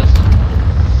save! Got us.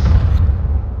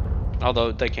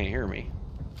 Although, they can't hear me.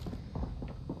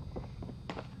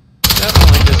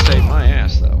 Definitely just saved my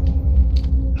ass, though.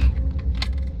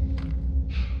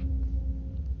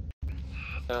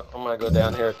 Yeah, I'm gonna go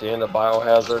down here at the end of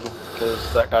Biohazard,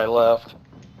 because that guy left.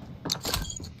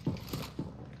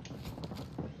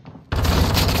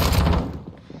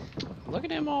 Look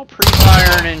at him all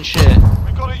pre-firing and shit.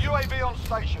 We've got a UAV on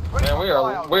station. Ready Man, for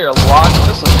flyover. we are locked.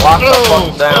 This is locked the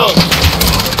fuck down.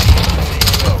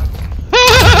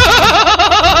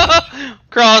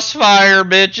 Crossfire,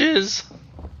 bitches.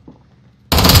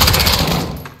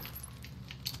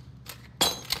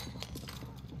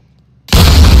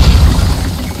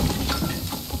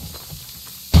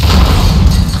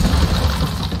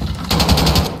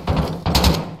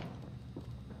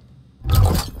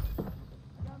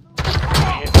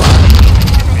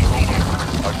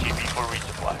 RTB for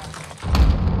resupply.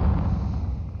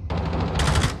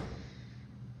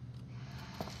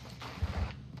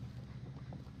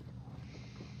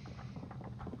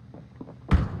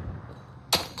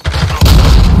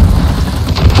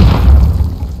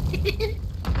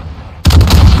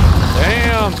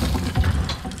 Damn.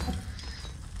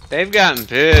 They've gotten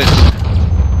pissed.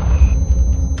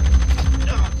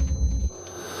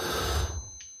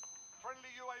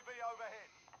 Friendly UAV overhead.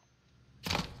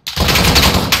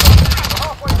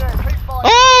 Halfway there. Keep firing.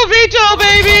 Oh, veto,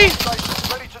 baby!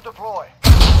 Station, ready to deploy.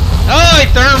 Oh, he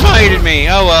thermited me.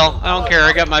 Oh well, I don't care.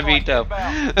 I got my veto.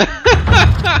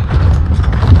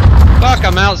 Fuck,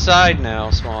 I'm outside now,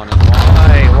 spawning.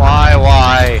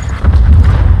 Why?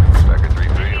 Back at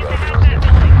 3-3, Robbie on station.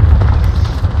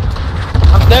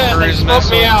 I'm dead. They Cruise smoked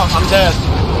me missile. out. I'm dead.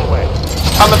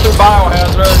 Coming through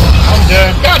Biohazard. I'm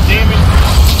dead. God damn it.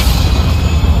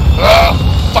 Ugh,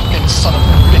 fucking son of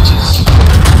bitches.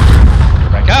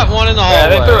 Got one in the Yeah,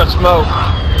 hallway. they threw a smoke.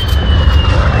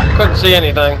 Couldn't see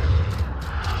anything.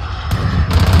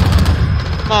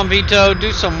 Come on, Vito,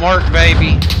 do some work,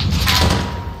 baby.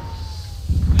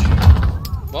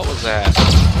 What was that?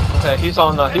 Okay, he's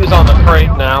on the crate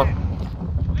now.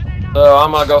 So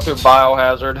I'm gonna go through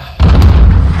Biohazard.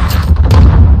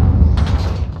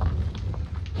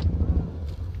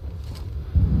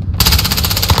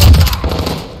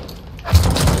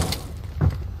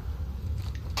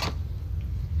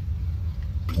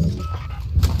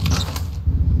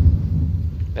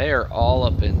 They are all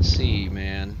up in C,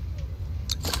 man.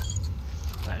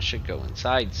 That should go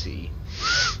inside C.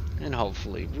 And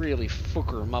hopefully really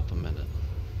fucker them up a minute.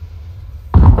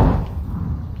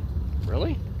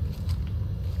 Really?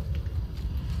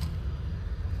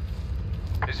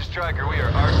 This is Striker, we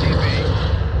are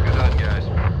RTB. Good on,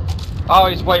 guys. Oh,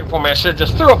 he's waiting for me. I should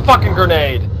just threw a fucking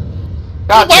grenade.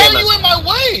 God Why damn are it. you in my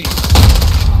way?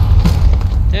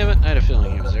 Damn it, I had a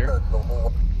feeling he was there.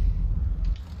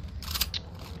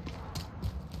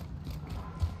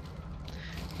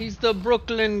 He's the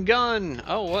Brooklyn gun.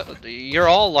 Oh, what? You're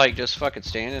all like just fucking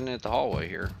standing at the hallway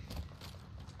here.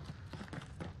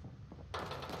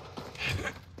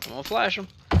 I'm gonna flash him.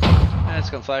 That's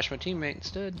gonna flash my teammate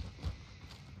instead.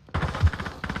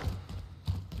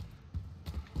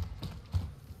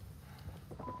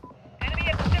 Enemy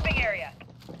at the shipping area.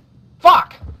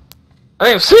 Fuck! I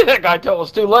didn't see that guy till it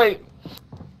was too late.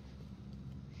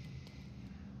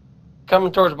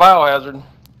 Coming towards Biohazard.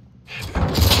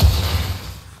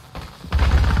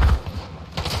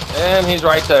 And he's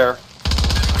right there.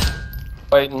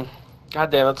 Waiting.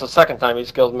 God damn, that's the second time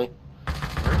he's killed me.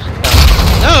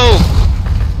 No!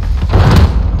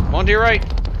 One to your right.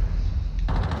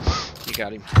 You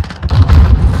got him.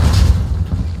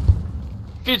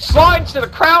 If you'd slide instead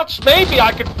of crouch, maybe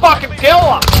I could fucking kill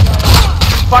him!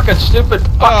 Fucking stupid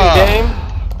fucking game.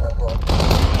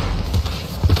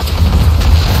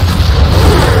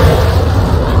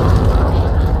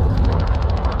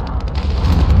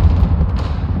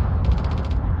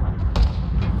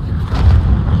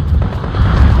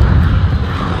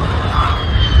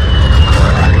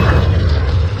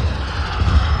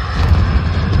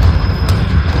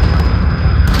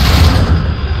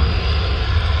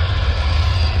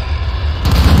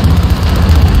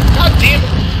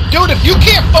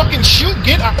 fucking shoot.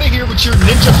 Get out of here with your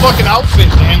ninja fucking outfit,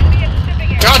 man. Enemy at the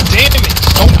shipping area. God damn it.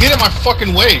 Don't get in my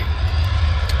fucking way.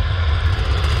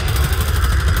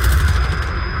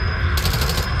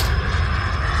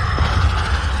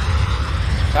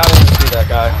 How did you see that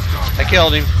guy? I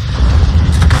killed him.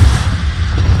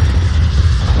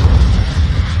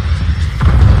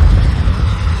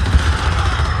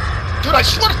 Dude, I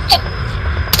swear to fuck.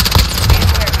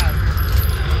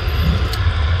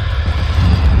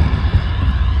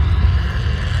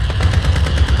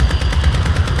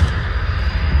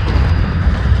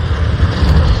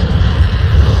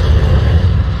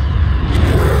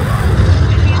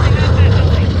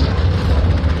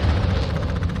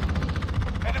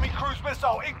 Enemy cruise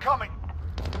missile incoming.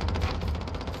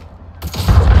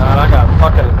 God, I got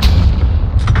fucking.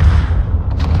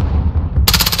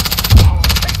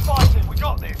 Keep fighting. We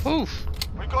got this. Oof.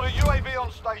 We've got a UAV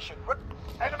on station.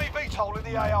 Enemy VTOL in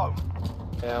the AO.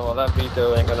 Yeah, well, that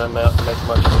veto ain't gonna make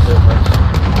much of a difference.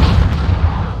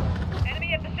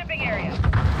 Enemy at the shipping area.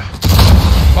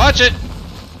 Watch it.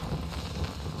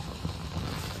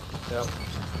 Yep.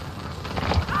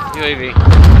 UAV.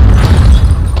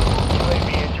 UAV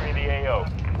entering the AO.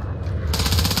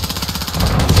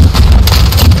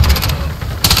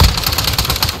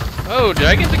 Oh, did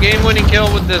I get the game-winning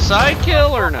kill with the side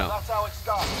kill or no? That's how it's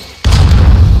done.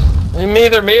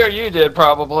 Neither me or you did,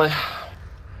 probably.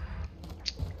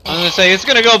 I'm gonna say it's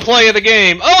gonna go play of the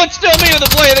game. Oh, it's still me with the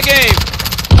play of the game.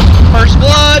 First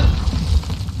blood.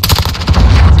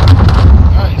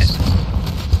 Nice.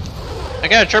 I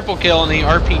got a triple kill in the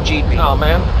RPG beat. Oh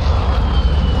man,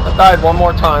 I died one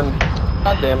more time.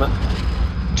 God damn it.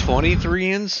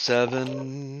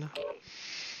 23-7.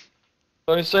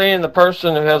 So he's saying the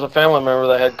person who has a family member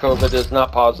that had COVID is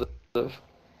not positive. I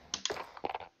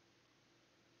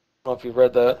don't know if you've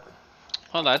read that,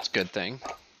 Well, that's a good thing.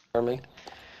 Army.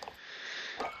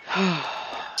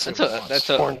 That's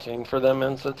a Quarantine for them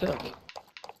ends the 10th.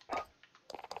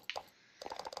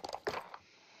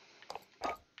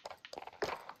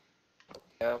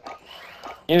 Yeah.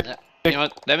 you know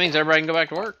what? That means everybody can go back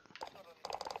to work.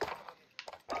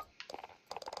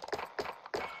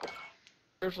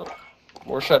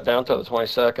 We're shut down till the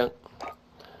 22nd.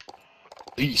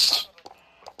 Beast.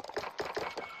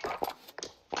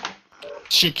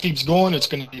 Shit keeps going, it's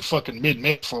gonna be fucking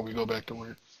mid-May before we go back to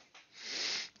work.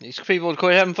 These people would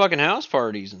quit having fucking house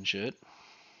parties and shit.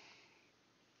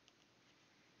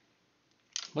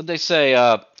 What'd they say?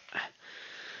 Out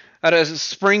of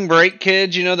spring break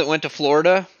kids, you know, that went to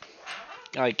Florida,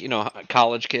 like, you know,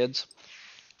 college kids.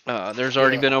 There's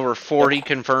already been over 40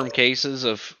 confirmed cases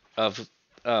of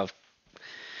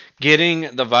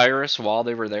getting the virus while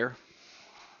they were there.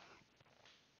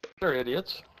 They're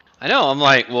idiots. I know. I'm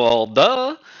like, well,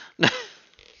 duh.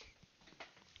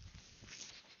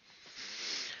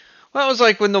 Well, it was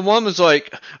like when the one was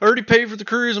like, I already paid for the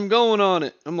cruise, I'm going on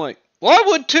it. I'm like, well, I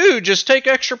would too, just take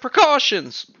extra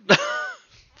precautions.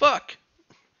 Fuck.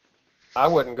 I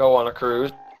wouldn't go on a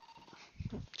cruise.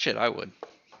 Shit, I would.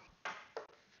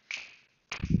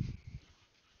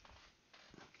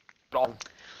 I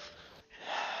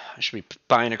should be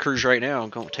buying a cruise right now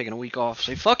and taking a week off.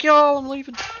 Say, fuck y'all, I'm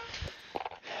leaving.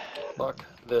 Fuck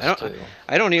this too.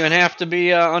 I don't even have to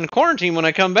be on quarantine when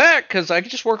I come back because I can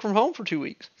just work from home for 2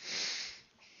 weeks.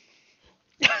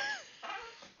 I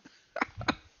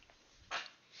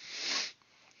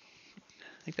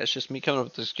think that's just me coming up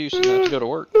with excuses not to go to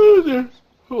work.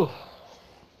 Whew.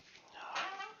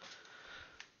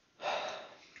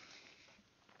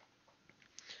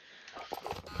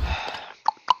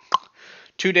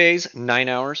 2 days, 9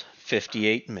 hours,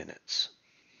 58 minutes.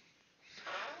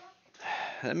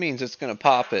 That means it's going to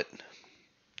pop at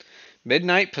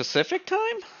midnight Pacific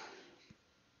time?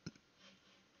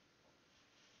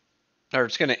 Or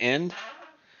it's going to end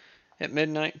at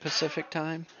midnight Pacific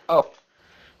time? Oh,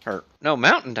 Or, no,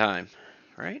 Mountain time,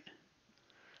 right?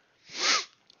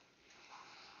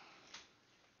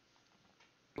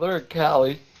 they're in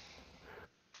Cali.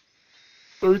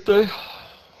 Thursday.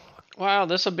 Wow,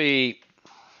 this will be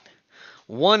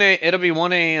it'll be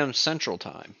 1 a.m. Central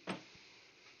Time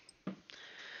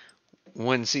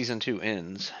when season 2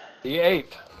 ends. The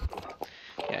 8th.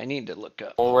 Yeah, I need to look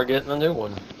up. Well, we're getting a new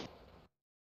one.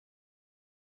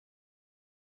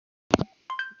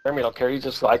 Jeremy don't care. He's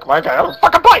just like, I got a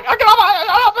fucking bite. I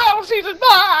got a battle season.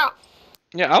 Ah!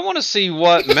 Yeah, I want to see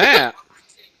what map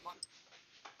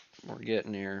we're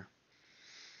getting here.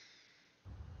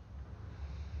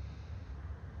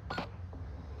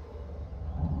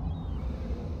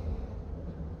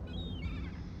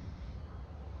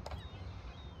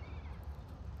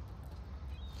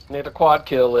 Need a quad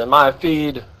kill in my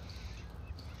feed.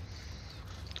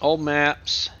 Old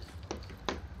maps.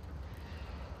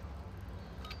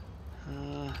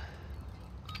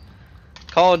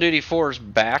 Call of Duty 4 is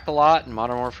back a lot, and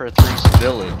Modern Warfare 3's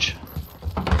Village.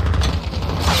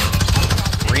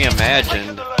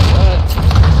 Reimagined. What?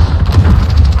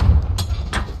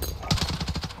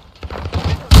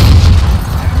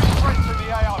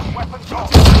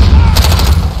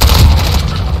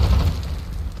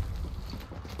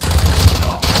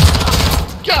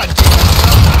 God!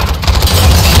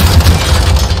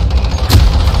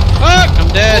 Fuck! I'm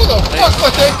dead. Who the fuck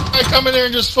let that guy come in there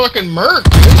and just fucking murk?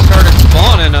 They started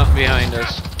spawning up behind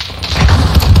us.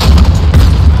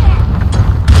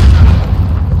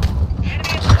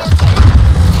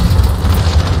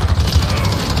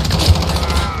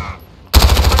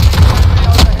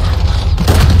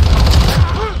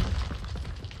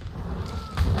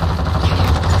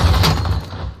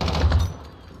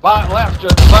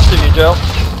 Left of you, Joe.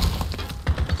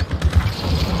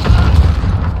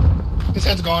 His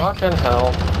head's gone. Fucking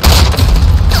hell.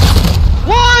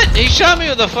 What? He shot me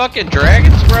with a fucking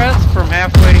dragon's breath from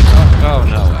halfway. Oh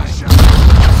no way.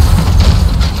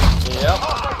 Yep.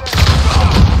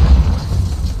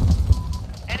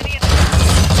 Enemy in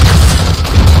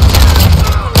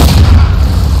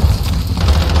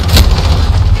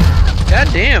God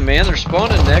damn, man, they're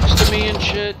spawning next to me and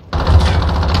shit.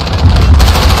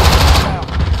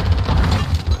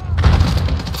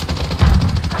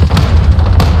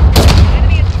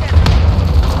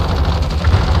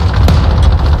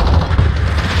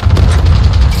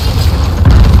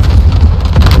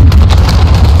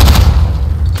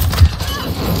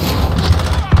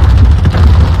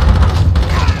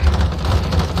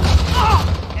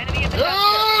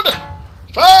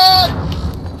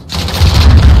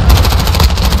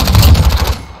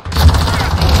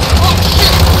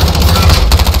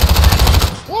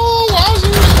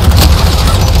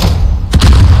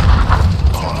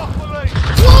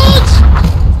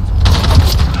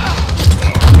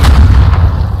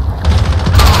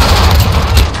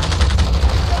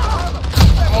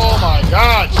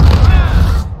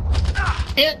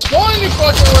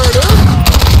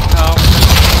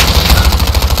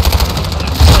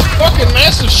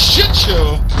 Massive shit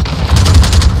show.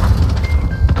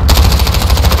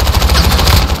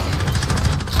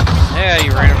 Yeah,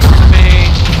 you ran over me.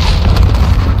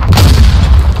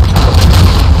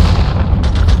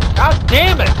 God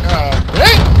damn it!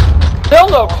 Hey! Still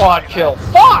no quad kill.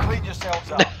 Fuck!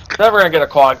 Never gonna get a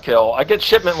quad kill. I get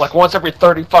shipment like once every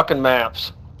 30 fucking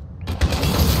maps.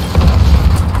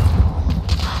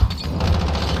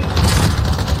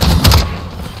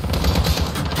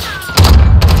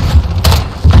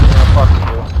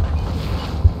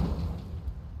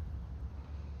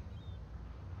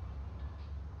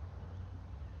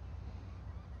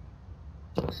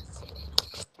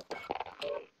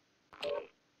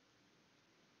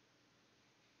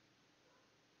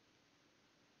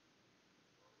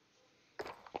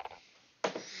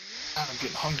 I'm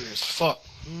getting hungry as fuck.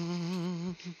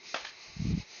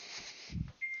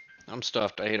 I'm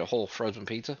stuffed. I ate a whole frozen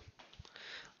pizza.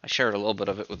 I shared a little bit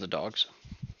of it with the dogs.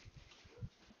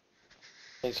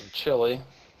 Need some chili.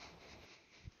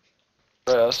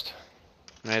 Rest.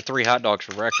 I had 3 hot dogs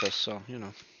for breakfast, so, you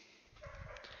know.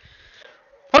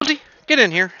 Pudsey, get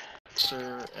in here.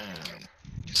 Sir, and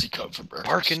easy cup for breakfast.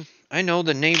 Barking. I know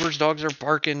the neighbors' dogs are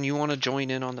barking. You want to join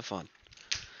in on the fun.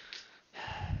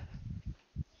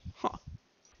 Huh.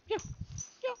 Yeah.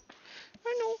 Yeah.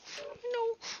 I know.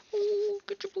 Oh,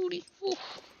 get your booty. Oh.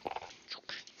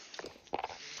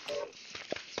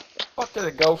 Fuck did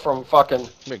it go from fucking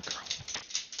Big girl.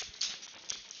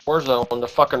 Warzone to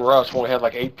fucking Rust when we had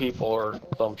like 8 people or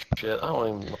some shit? I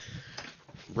don't even.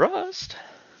 Rust.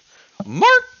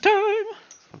 Mark time.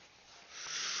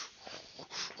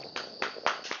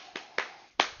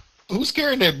 Who's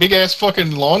carrying that big ass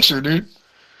fucking launcher, dude?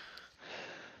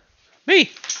 Me.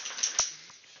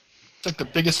 It's like the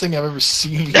biggest thing I've ever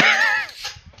seen.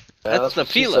 That's the what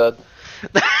she Pila.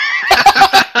 said.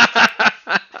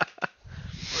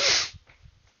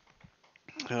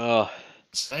 Oh,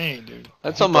 Insane, dude.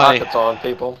 that's on my Rockets on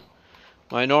people.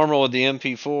 my normal with the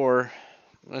MP4.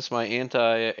 That's my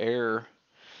anti-air.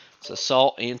 It's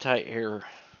assault anti-air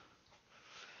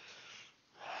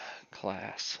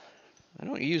class. I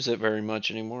don't use it very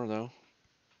much anymore though.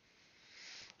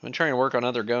 I've been trying to work on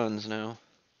other guns now.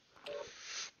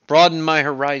 Broaden my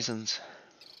horizons.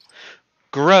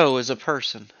 Grow as a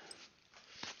person.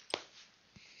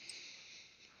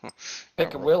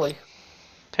 Pick a willy.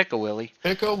 Pick a willy.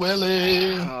 Pick a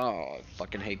willy. Oh, I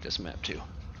fucking hate this map too.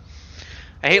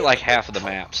 I hate like half of the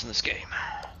maps in this game.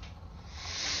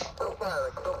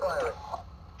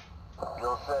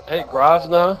 Hate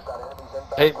Grozna.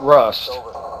 Hate Rust.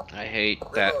 I hate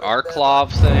that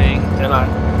Arklov thing. And I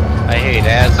I hate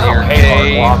don't Azir hate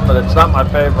Cave. Arklov, but it's not my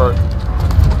favorite.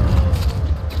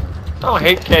 I don't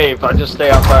hate cave. I just stay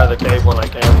outside of the cave when I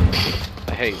can.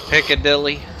 I hate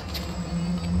Piccadilly.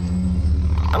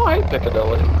 I don't hate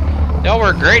Piccadilly. Y'all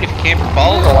work great if you camp your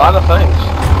balls There's a lot of things.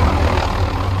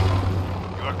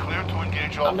 You are clear to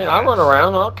engage all I mean, I run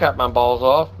around. I'll cap my balls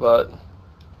off, but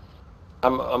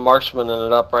I'm a marksman in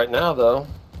it up right now, though.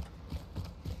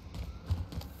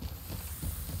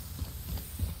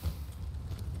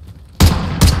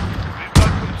 We've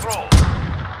got control.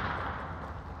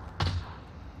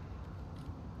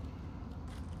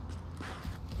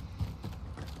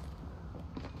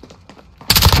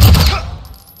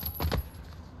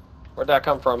 Where'd that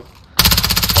come from?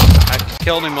 I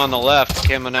killed him on the left,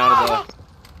 coming out of the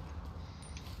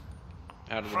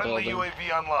Friendly building.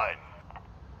 UAV online.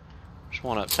 There's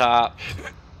one up top.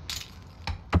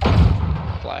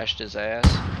 Flashed his ass.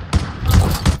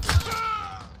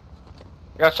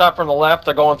 Got shot from the left.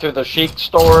 They're going through the chic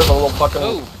store, the little fucking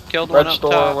Ooh, killed one red up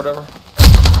store top. or whatever.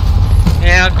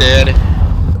 Yeah, I'm dead.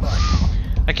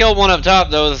 I killed one up top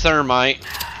though with a thermite.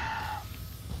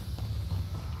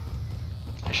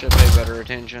 I should pay better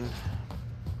attention.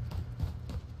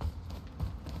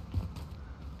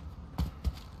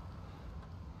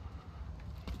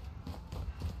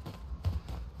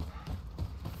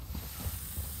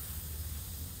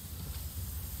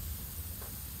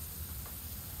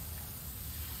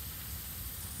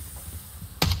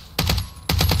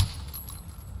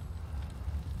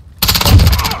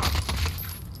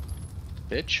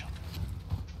 Bitch.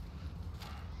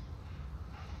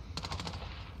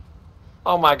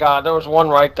 Oh my god, there was one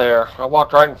right there. I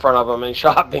walked right in front of him and he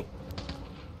shot me.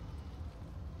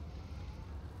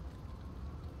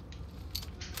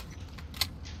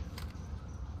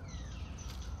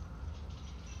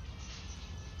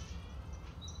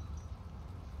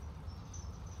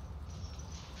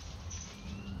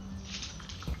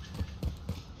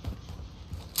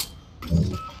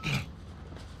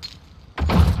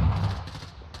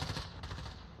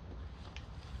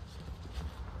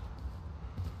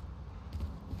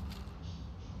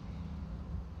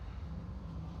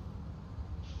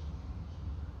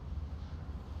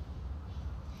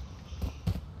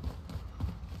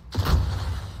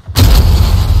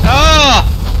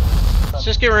 Ah! It's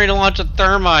just getting ready to launch a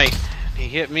thermite. He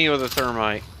hit me with a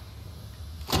thermite.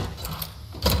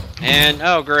 And,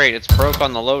 oh great, it's broke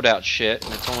on the loadout shit,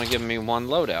 and it's only giving me one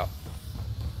loadout.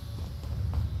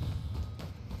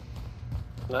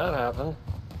 That happened.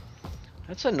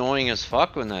 That's annoying as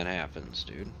fuck when that happens,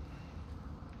 dude.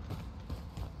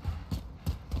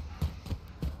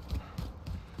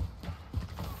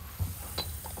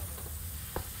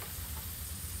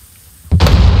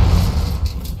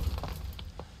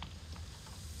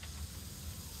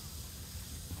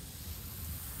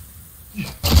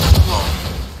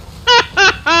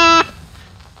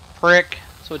 Prick.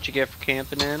 That's what you get for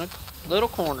camping in a little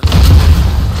corner.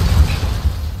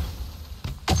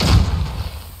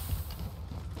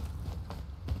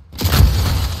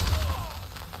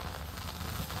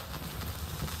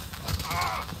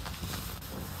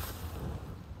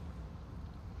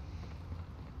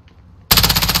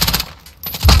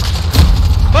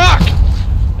 Fuck!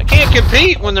 I can't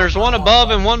compete when there's one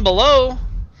above and one below.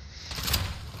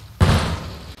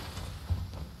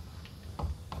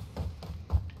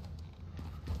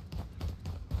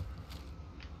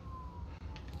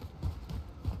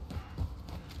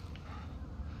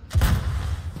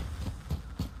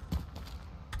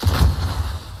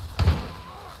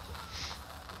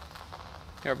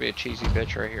 There'll be a cheesy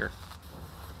bitch right here.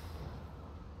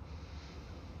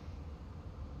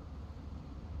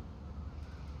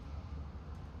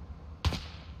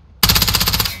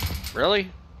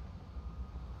 Really?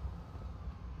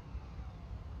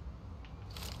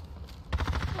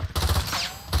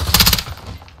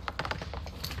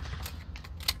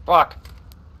 Fuck.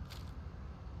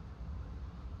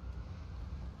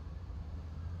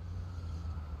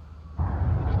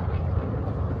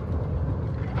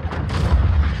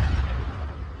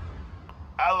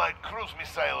 Allied cruise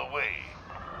missile away.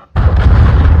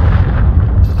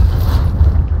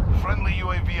 Friendly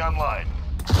UAV online.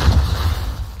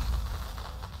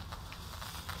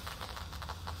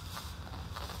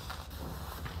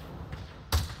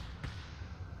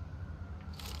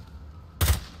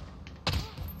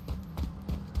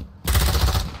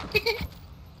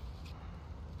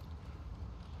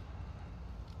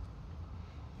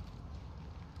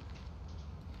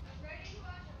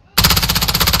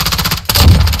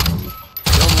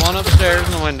 Killed one upstairs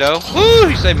in the window. Woo!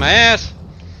 You saved my ass.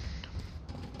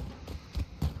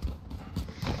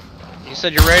 You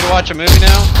said you're ready to watch a movie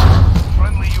now?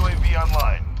 Friendly UAV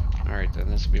online. Alright, then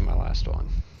this will be my last one.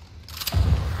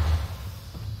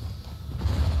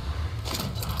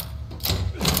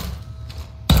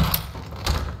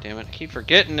 Damn it, I keep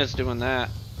forgetting it's doing that.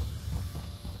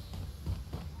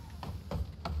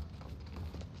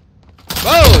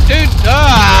 Whoa, dude!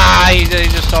 Ah! They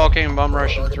just all came bum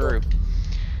rushing through.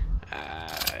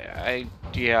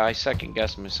 Yeah, I second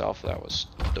guessed myself. That was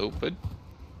stupid.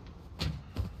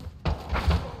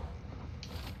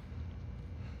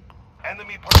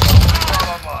 Enemy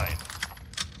personnel online.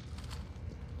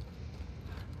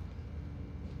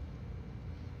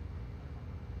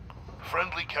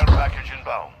 Friendly care package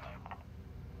inbound.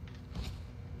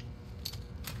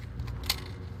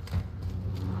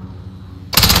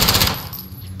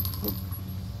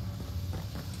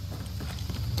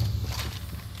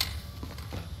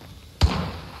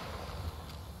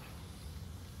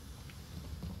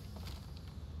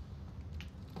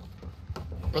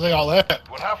 Where they all at?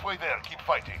 We're halfway there. Keep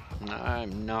fighting.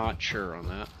 I'm not sure on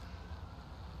that.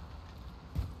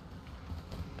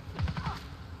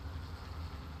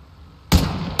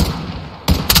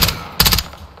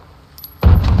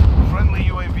 Friendly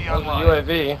UAV There's a online.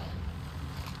 UAV.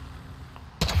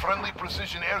 Friendly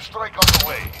precision airstrike on the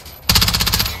way.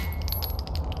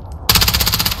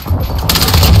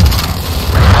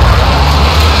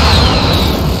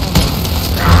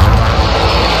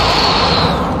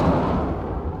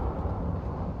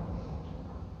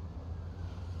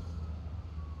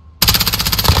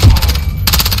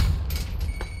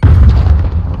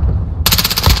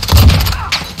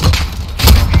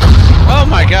 Oh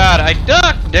my god, I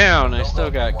ducked down. I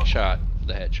still got shot.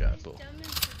 The headshot. Bull.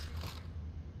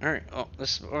 Alright, oh,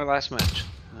 this is our last match.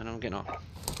 Then I'm getting off.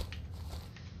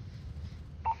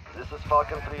 This is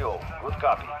Falcon 3-0. Good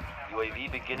copy.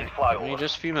 UAV beginning Give me flyover.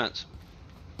 just a few minutes.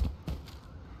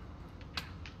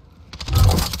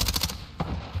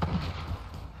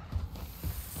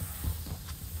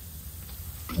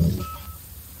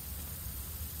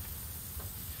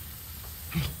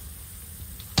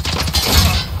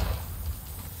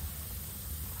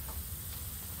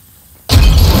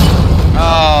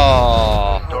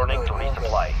 Oh, Returning to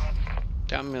resupply.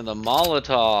 got me the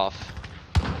Molotov.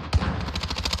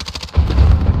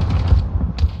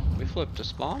 We flipped the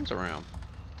spawns around.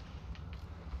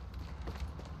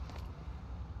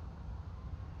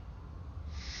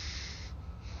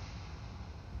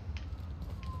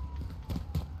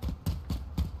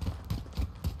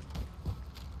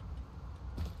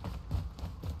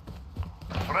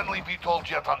 Friendly VTOL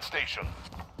jet on station.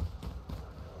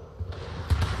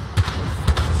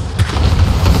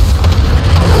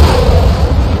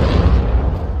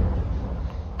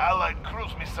 Allied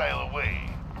cruise missile away.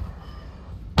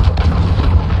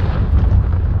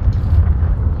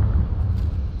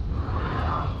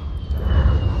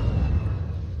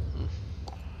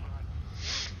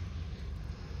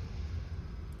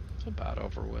 It's about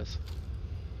over with.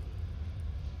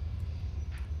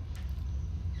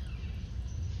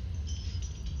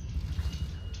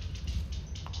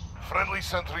 Friendly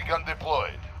sentry gun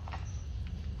deployed.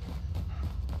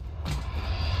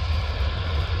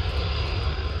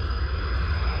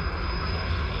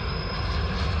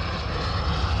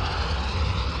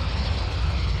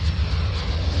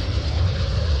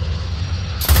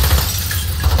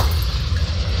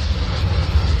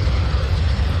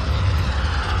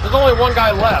 There's only one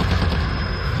guy left.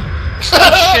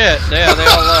 Shit, yeah, they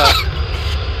all left.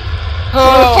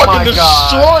 Oh my fucking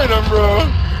god. destroyed him, bro.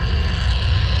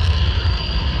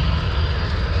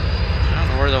 I don't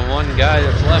know where the one guy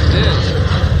that's left is.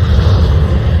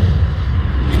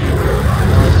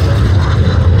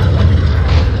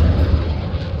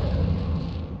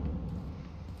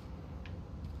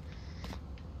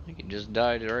 I think he just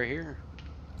died right here.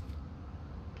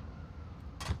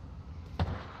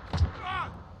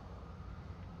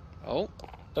 Oh,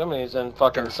 Somebody's in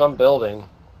fucking some building.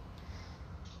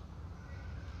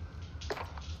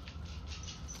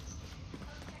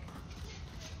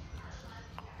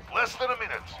 Less than a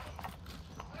minute.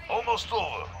 Almost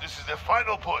over. This is the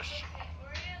final push.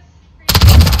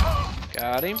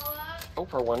 got him. Oh,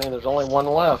 for winning, there's only one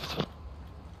left.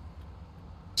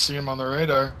 See him on the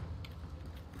radar.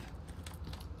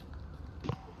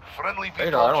 Friendly VTOL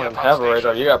Radar, I don't jet even on have a radar.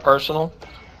 station. You got personal?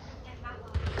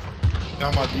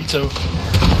 Got my veto.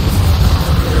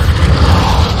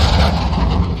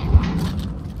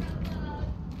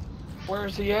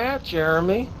 Where's he at,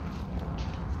 Jeremy?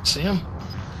 See him?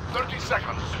 30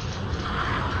 seconds.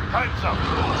 Time's up.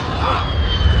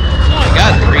 Oh, I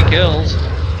got 3 kills.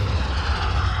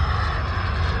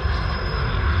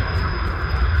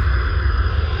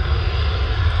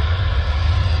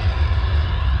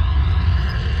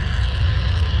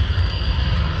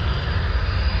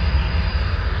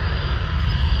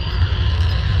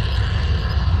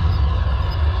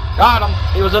 Got him.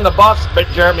 He was in the bus, but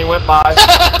Jeremy went by.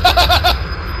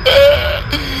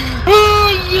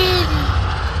 Oh, shit.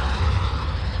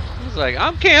 He's like,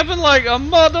 I'm camping like a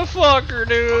motherfucker,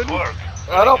 dude. Good work.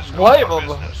 I don't It's blame good him.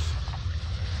 business.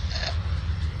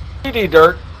 PD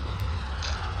dirt.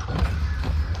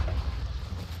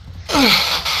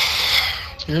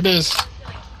 Here it is.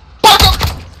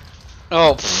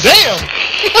 Oh, Damn!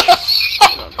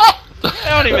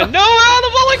 I don't even know how the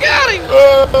bullet got him.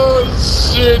 Oh,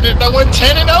 shit. I went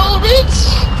 10-0, bitch!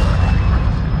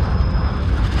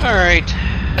 Alright.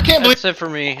 I can't believe. That's it for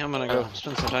me. I'm gonna go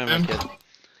spend some time with my kid.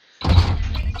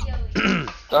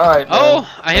 Alright. Oh, man.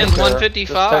 I hit Take care. 155.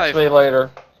 Just text me later.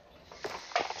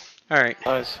 Alright.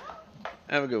 Nice.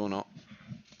 Have a good one, all.